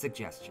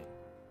 Suggestion.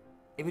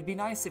 It would be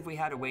nice if we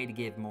had a way to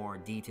give more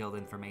detailed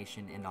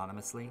information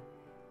anonymously.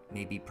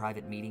 Maybe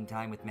private meeting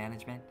time with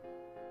management.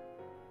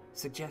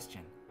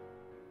 Suggestion.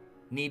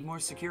 Need more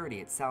security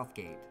at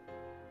Southgate.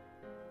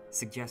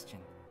 Suggestion.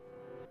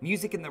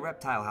 Music in the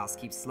reptile house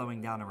keeps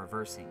slowing down and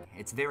reversing.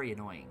 It's very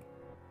annoying.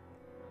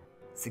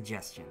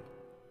 Suggestion.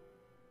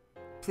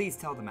 Please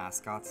tell the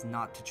mascots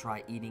not to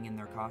try eating in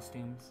their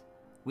costumes.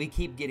 We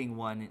keep getting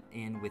one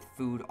in with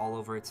food all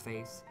over its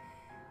face,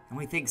 and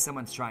we think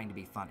someone's trying to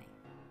be funny.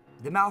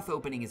 The mouth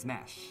opening is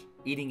mesh.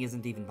 Eating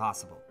isn't even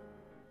possible.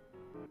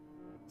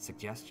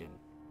 Suggestion.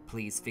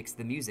 Please fix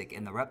the music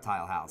in the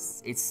reptile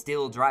house. It's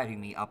still driving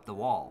me up the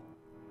wall.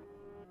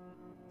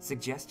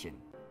 Suggestion.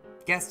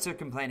 Guests are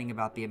complaining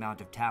about the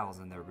amount of towels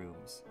in their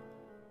rooms.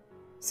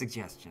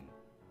 Suggestion.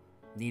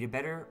 Need a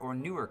better or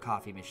newer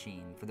coffee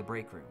machine for the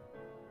break room.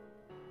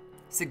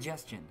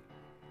 Suggestion.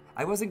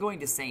 I wasn't going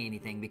to say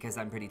anything because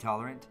I'm pretty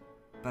tolerant,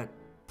 but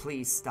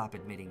please stop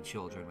admitting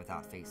children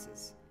without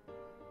faces.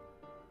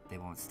 They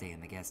won't stay in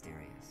the guest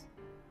areas.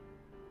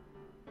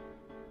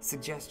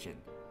 Suggestion.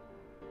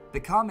 The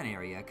common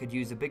area could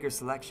use a bigger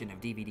selection of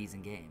DVDs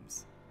and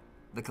games.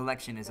 The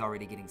collection is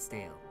already getting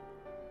stale.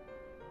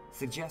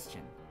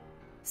 Suggestion.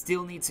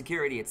 Still need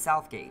security at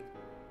Southgate.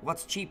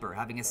 What's cheaper,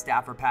 having a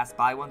staffer pass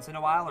by once in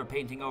a while or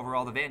painting over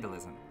all the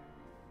vandalism?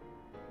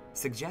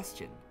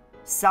 Suggestion.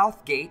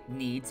 Southgate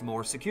needs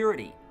more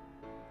security.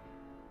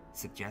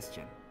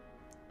 Suggestion.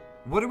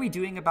 What are we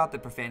doing about the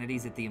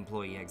profanities at the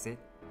employee exit?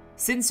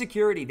 Send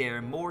security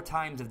there more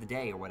times of the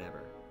day or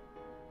whatever.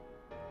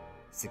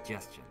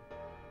 Suggestion.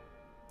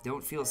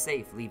 Don't feel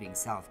safe leaving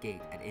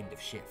Southgate at end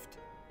of shift.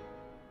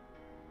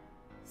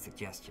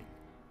 Suggestion.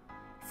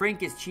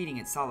 Frank is cheating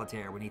at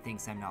solitaire when he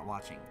thinks I'm not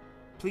watching.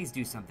 Please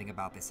do something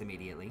about this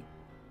immediately.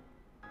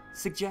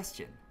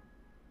 Suggestion.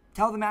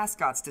 Tell the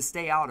mascots to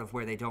stay out of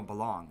where they don't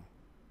belong.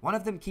 One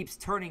of them keeps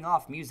turning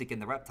off music in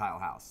the reptile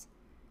house.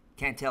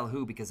 Can't tell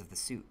who because of the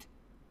suit.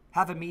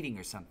 Have a meeting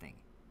or something.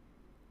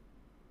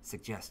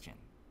 Suggestion.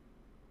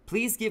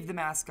 Please give the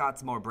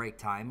mascots more break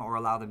time or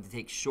allow them to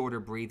take shorter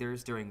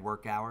breathers during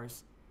work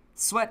hours.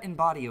 Sweat and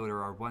body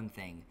odor are one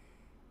thing,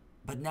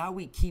 but now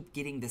we keep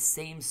getting the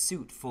same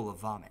suit full of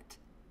vomit.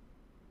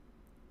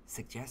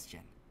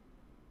 Suggestion.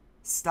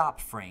 Stop,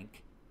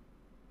 Frank.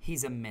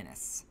 He's a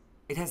menace.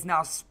 It has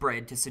now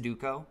spread to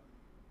Sudoku.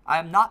 I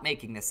am not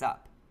making this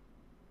up.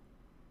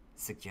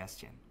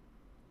 Suggestion.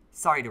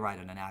 Sorry to write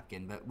on a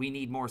napkin, but we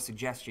need more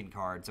suggestion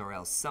cards or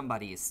else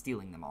somebody is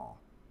stealing them all.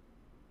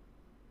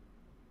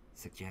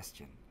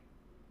 Suggestion.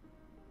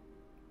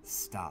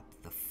 Stop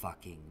the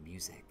fucking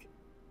music.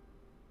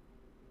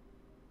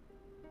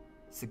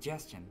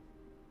 Suggestion.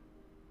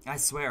 I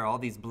swear all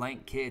these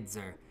blank kids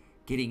are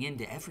getting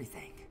into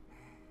everything.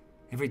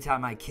 Every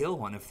time I kill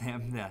one of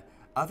them, the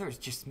others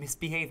just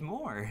misbehave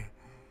more.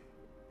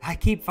 I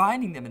keep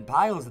finding them in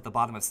piles at the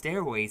bottom of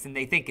stairways and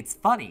they think it's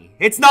funny.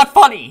 It's not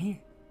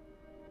funny!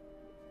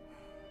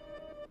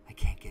 I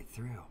can't get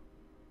through.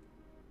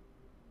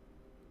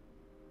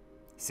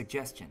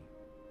 Suggestion.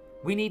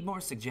 We need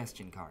more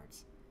suggestion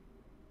cards.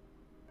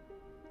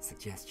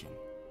 Suggestion.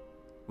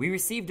 We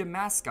received a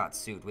mascot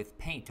suit with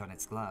paint on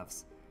its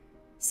gloves.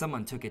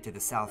 Someone took it to the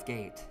south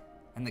gate,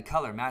 and the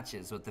color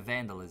matches what the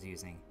vandal is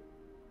using.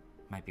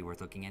 Might be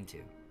worth looking into.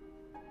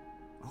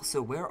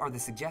 Also, where are the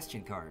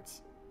suggestion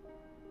cards?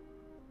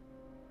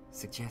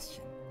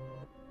 Suggestion.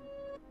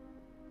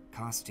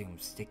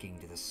 Costumes sticking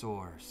to the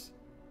sores.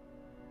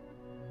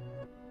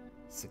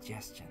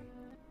 Suggestion.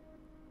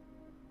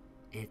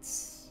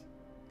 It's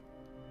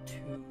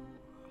too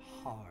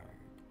hard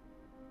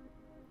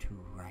to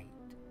write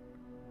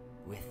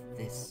with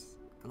this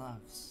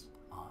gloves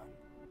on.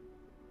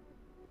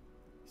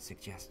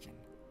 Suggestion.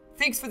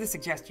 Thanks for the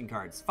suggestion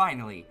cards,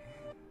 finally.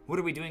 What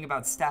are we doing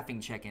about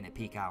staffing check-in at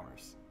peak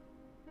hours?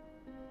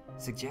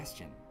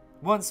 Suggestion.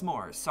 Once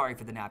more, sorry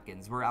for the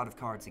napkins, we're out of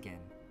cards again.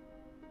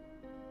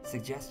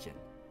 Suggestion.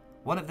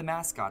 One of the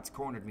mascots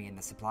cornered me in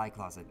the supply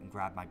closet and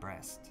grabbed my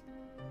breast.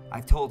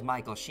 I've told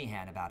Michael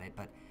Sheehan about it,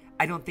 but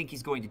I don't think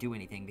he's going to do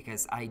anything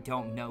because I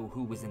don't know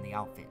who was in the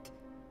outfit.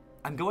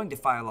 I'm going to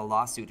file a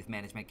lawsuit if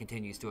management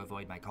continues to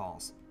avoid my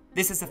calls.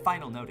 This is a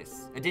final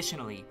notice.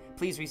 Additionally,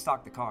 please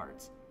restock the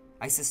cards.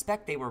 I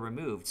suspect they were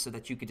removed so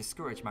that you could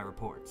discourage my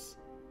reports.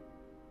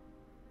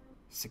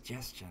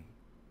 Suggestion.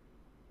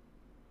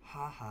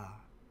 ha ha.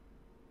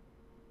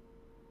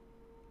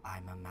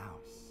 I'm a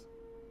mouse.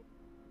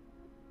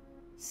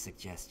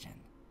 Suggestion.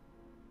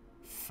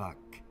 Fuck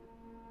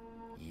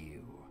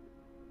you.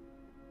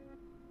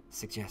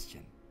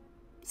 Suggestion.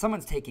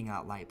 Someone's taking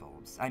out light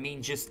bulbs. I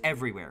mean, just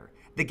everywhere.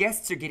 The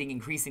guests are getting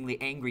increasingly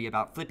angry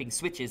about flipping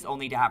switches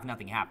only to have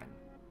nothing happen.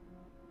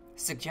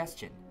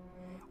 Suggestion.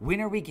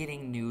 When are we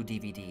getting new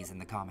DVDs in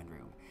the common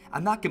room?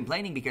 I'm not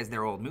complaining because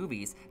they're old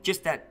movies,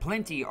 just that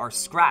plenty are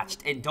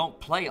scratched and don't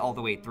play all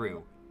the way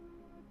through.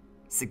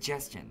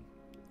 Suggestion.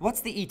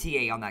 What's the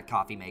ETA on that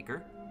coffee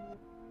maker?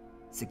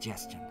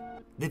 Suggestion.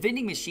 The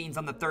vending machines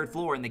on the 3rd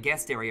floor in the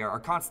guest area are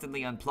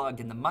constantly unplugged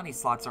and the money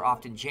slots are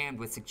often jammed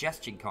with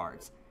suggestion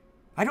cards.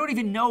 I don't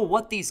even know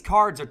what these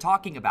cards are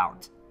talking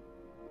about.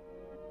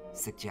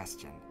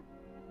 Suggestion.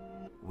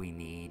 We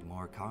need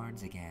more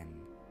cards again.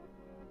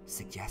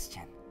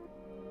 Suggestion.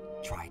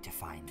 Try to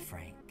find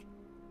Frank.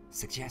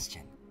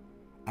 Suggestion.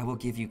 I will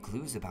give you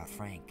clues about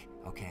Frank,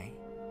 okay?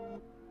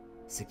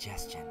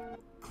 Suggestion.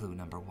 Clue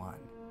number 1.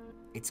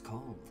 It's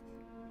cold.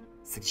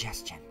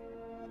 Suggestion.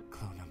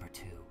 Clue number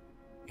 2.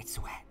 It's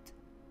wet.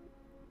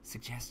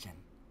 Suggestion.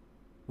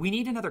 We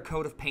need another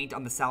coat of paint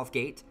on the south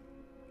gate.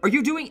 Are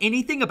you doing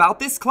anything about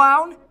this,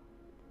 clown?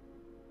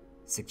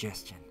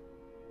 Suggestion.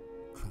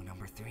 Clue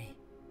number 3.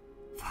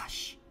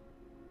 Flush.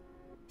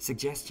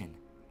 Suggestion.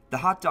 The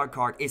hot dog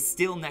cart is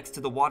still next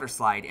to the water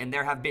slide, and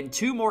there have been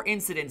 2 more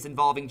incidents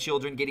involving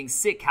children getting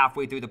sick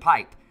halfway through the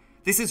pipe.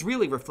 This is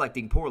really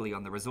reflecting poorly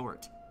on the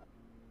resort.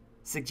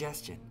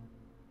 Suggestion.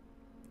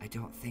 I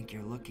don't think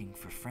you're looking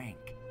for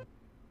Frank.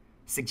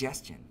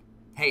 Suggestion.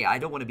 Hey, I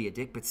don't want to be a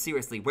dick, but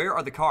seriously, where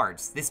are the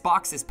cards? This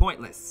box is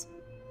pointless.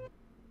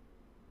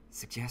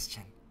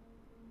 Suggestion.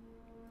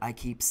 I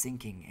keep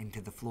sinking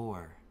into the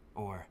floor.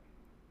 Or,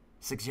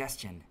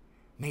 suggestion.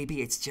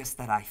 Maybe it's just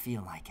that I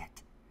feel like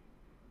it.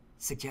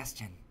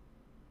 Suggestion.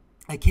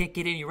 I can't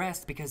get any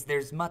rest because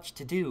there's much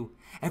to do.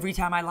 Every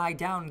time I lie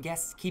down,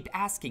 guests keep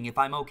asking if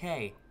I'm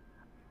okay.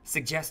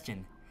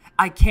 Suggestion.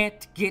 I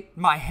can't get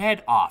my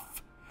head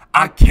off.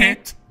 I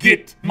can't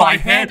get my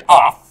head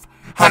off.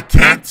 I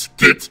can't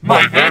get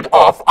my head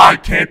off. I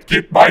can't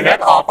get my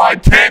head off. I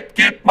can't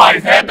get my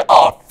head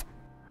off.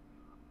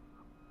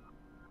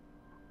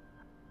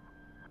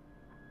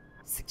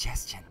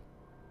 Suggestion.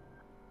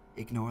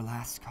 Ignore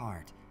last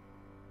card.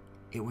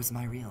 It was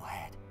my real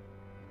head.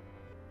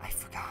 I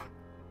forgot.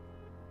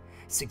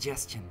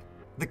 Suggestion.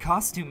 The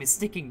costume is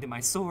sticking to my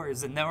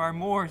sores and there are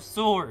more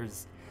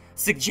sores.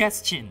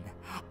 Suggestion.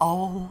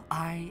 All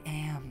I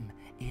am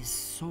is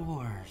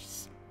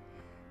sores.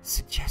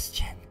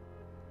 Suggestion.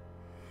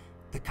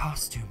 The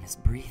costume is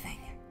breathing.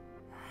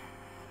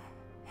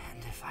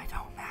 And if I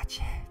don't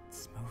match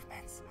its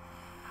movements,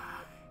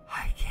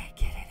 I can't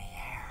get any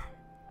air.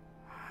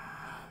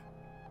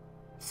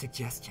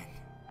 Suggestion.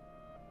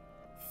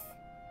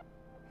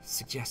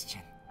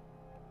 Suggestion.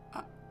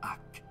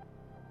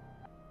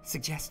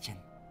 Suggestion.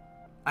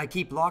 I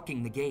keep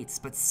locking the gates,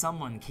 but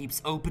someone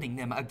keeps opening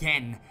them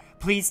again.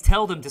 Please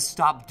tell them to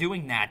stop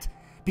doing that,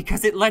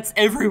 because it lets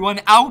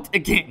everyone out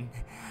again.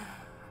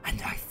 And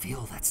I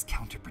feel that's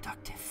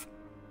counterproductive.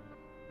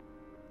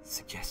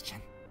 Suggestion.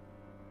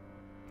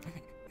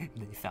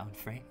 They found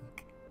Frank.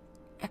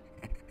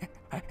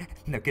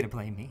 They're gonna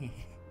blame me.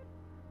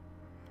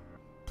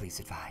 Please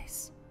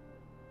advise.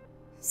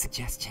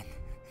 Suggestion.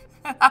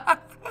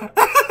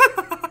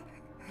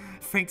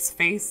 Frank's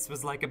face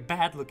was like a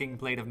bad-looking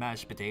plate of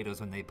mashed potatoes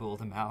when they pulled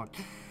him out.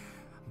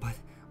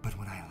 But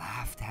when I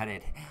laughed at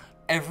it,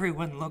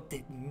 everyone looked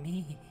at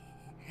me.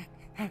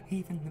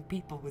 Even the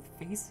people with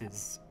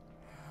faces.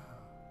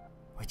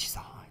 Which is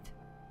odd.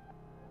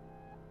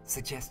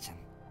 Suggestion.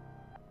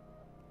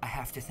 I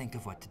have to think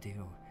of what to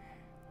do.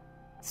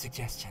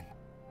 Suggestion.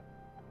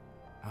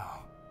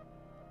 Oh.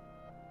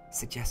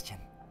 Suggestion.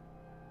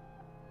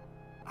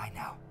 I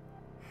know.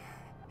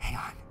 Hang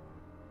on.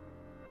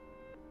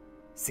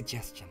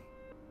 Suggestion.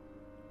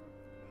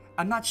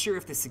 I'm not sure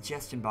if the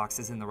suggestion box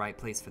is in the right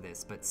place for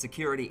this, but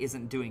security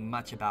isn't doing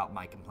much about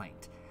my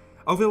complaint.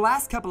 Over the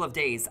last couple of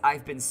days,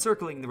 I've been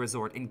circling the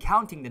resort and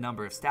counting the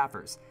number of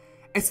staffers.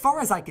 As far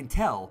as I can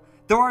tell,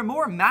 there are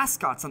more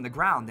mascots on the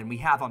ground than we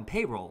have on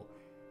payroll.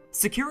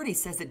 Security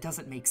says it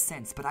doesn't make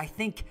sense, but I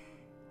think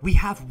we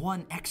have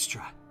 1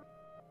 extra.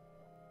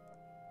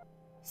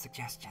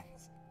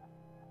 Suggestions.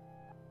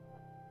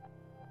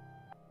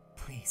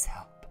 Please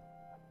help.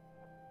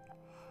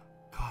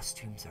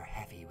 Costumes are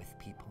heavy with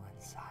people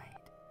inside.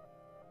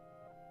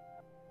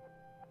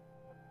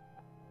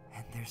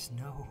 And there's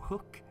no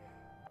hook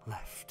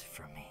left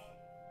for me.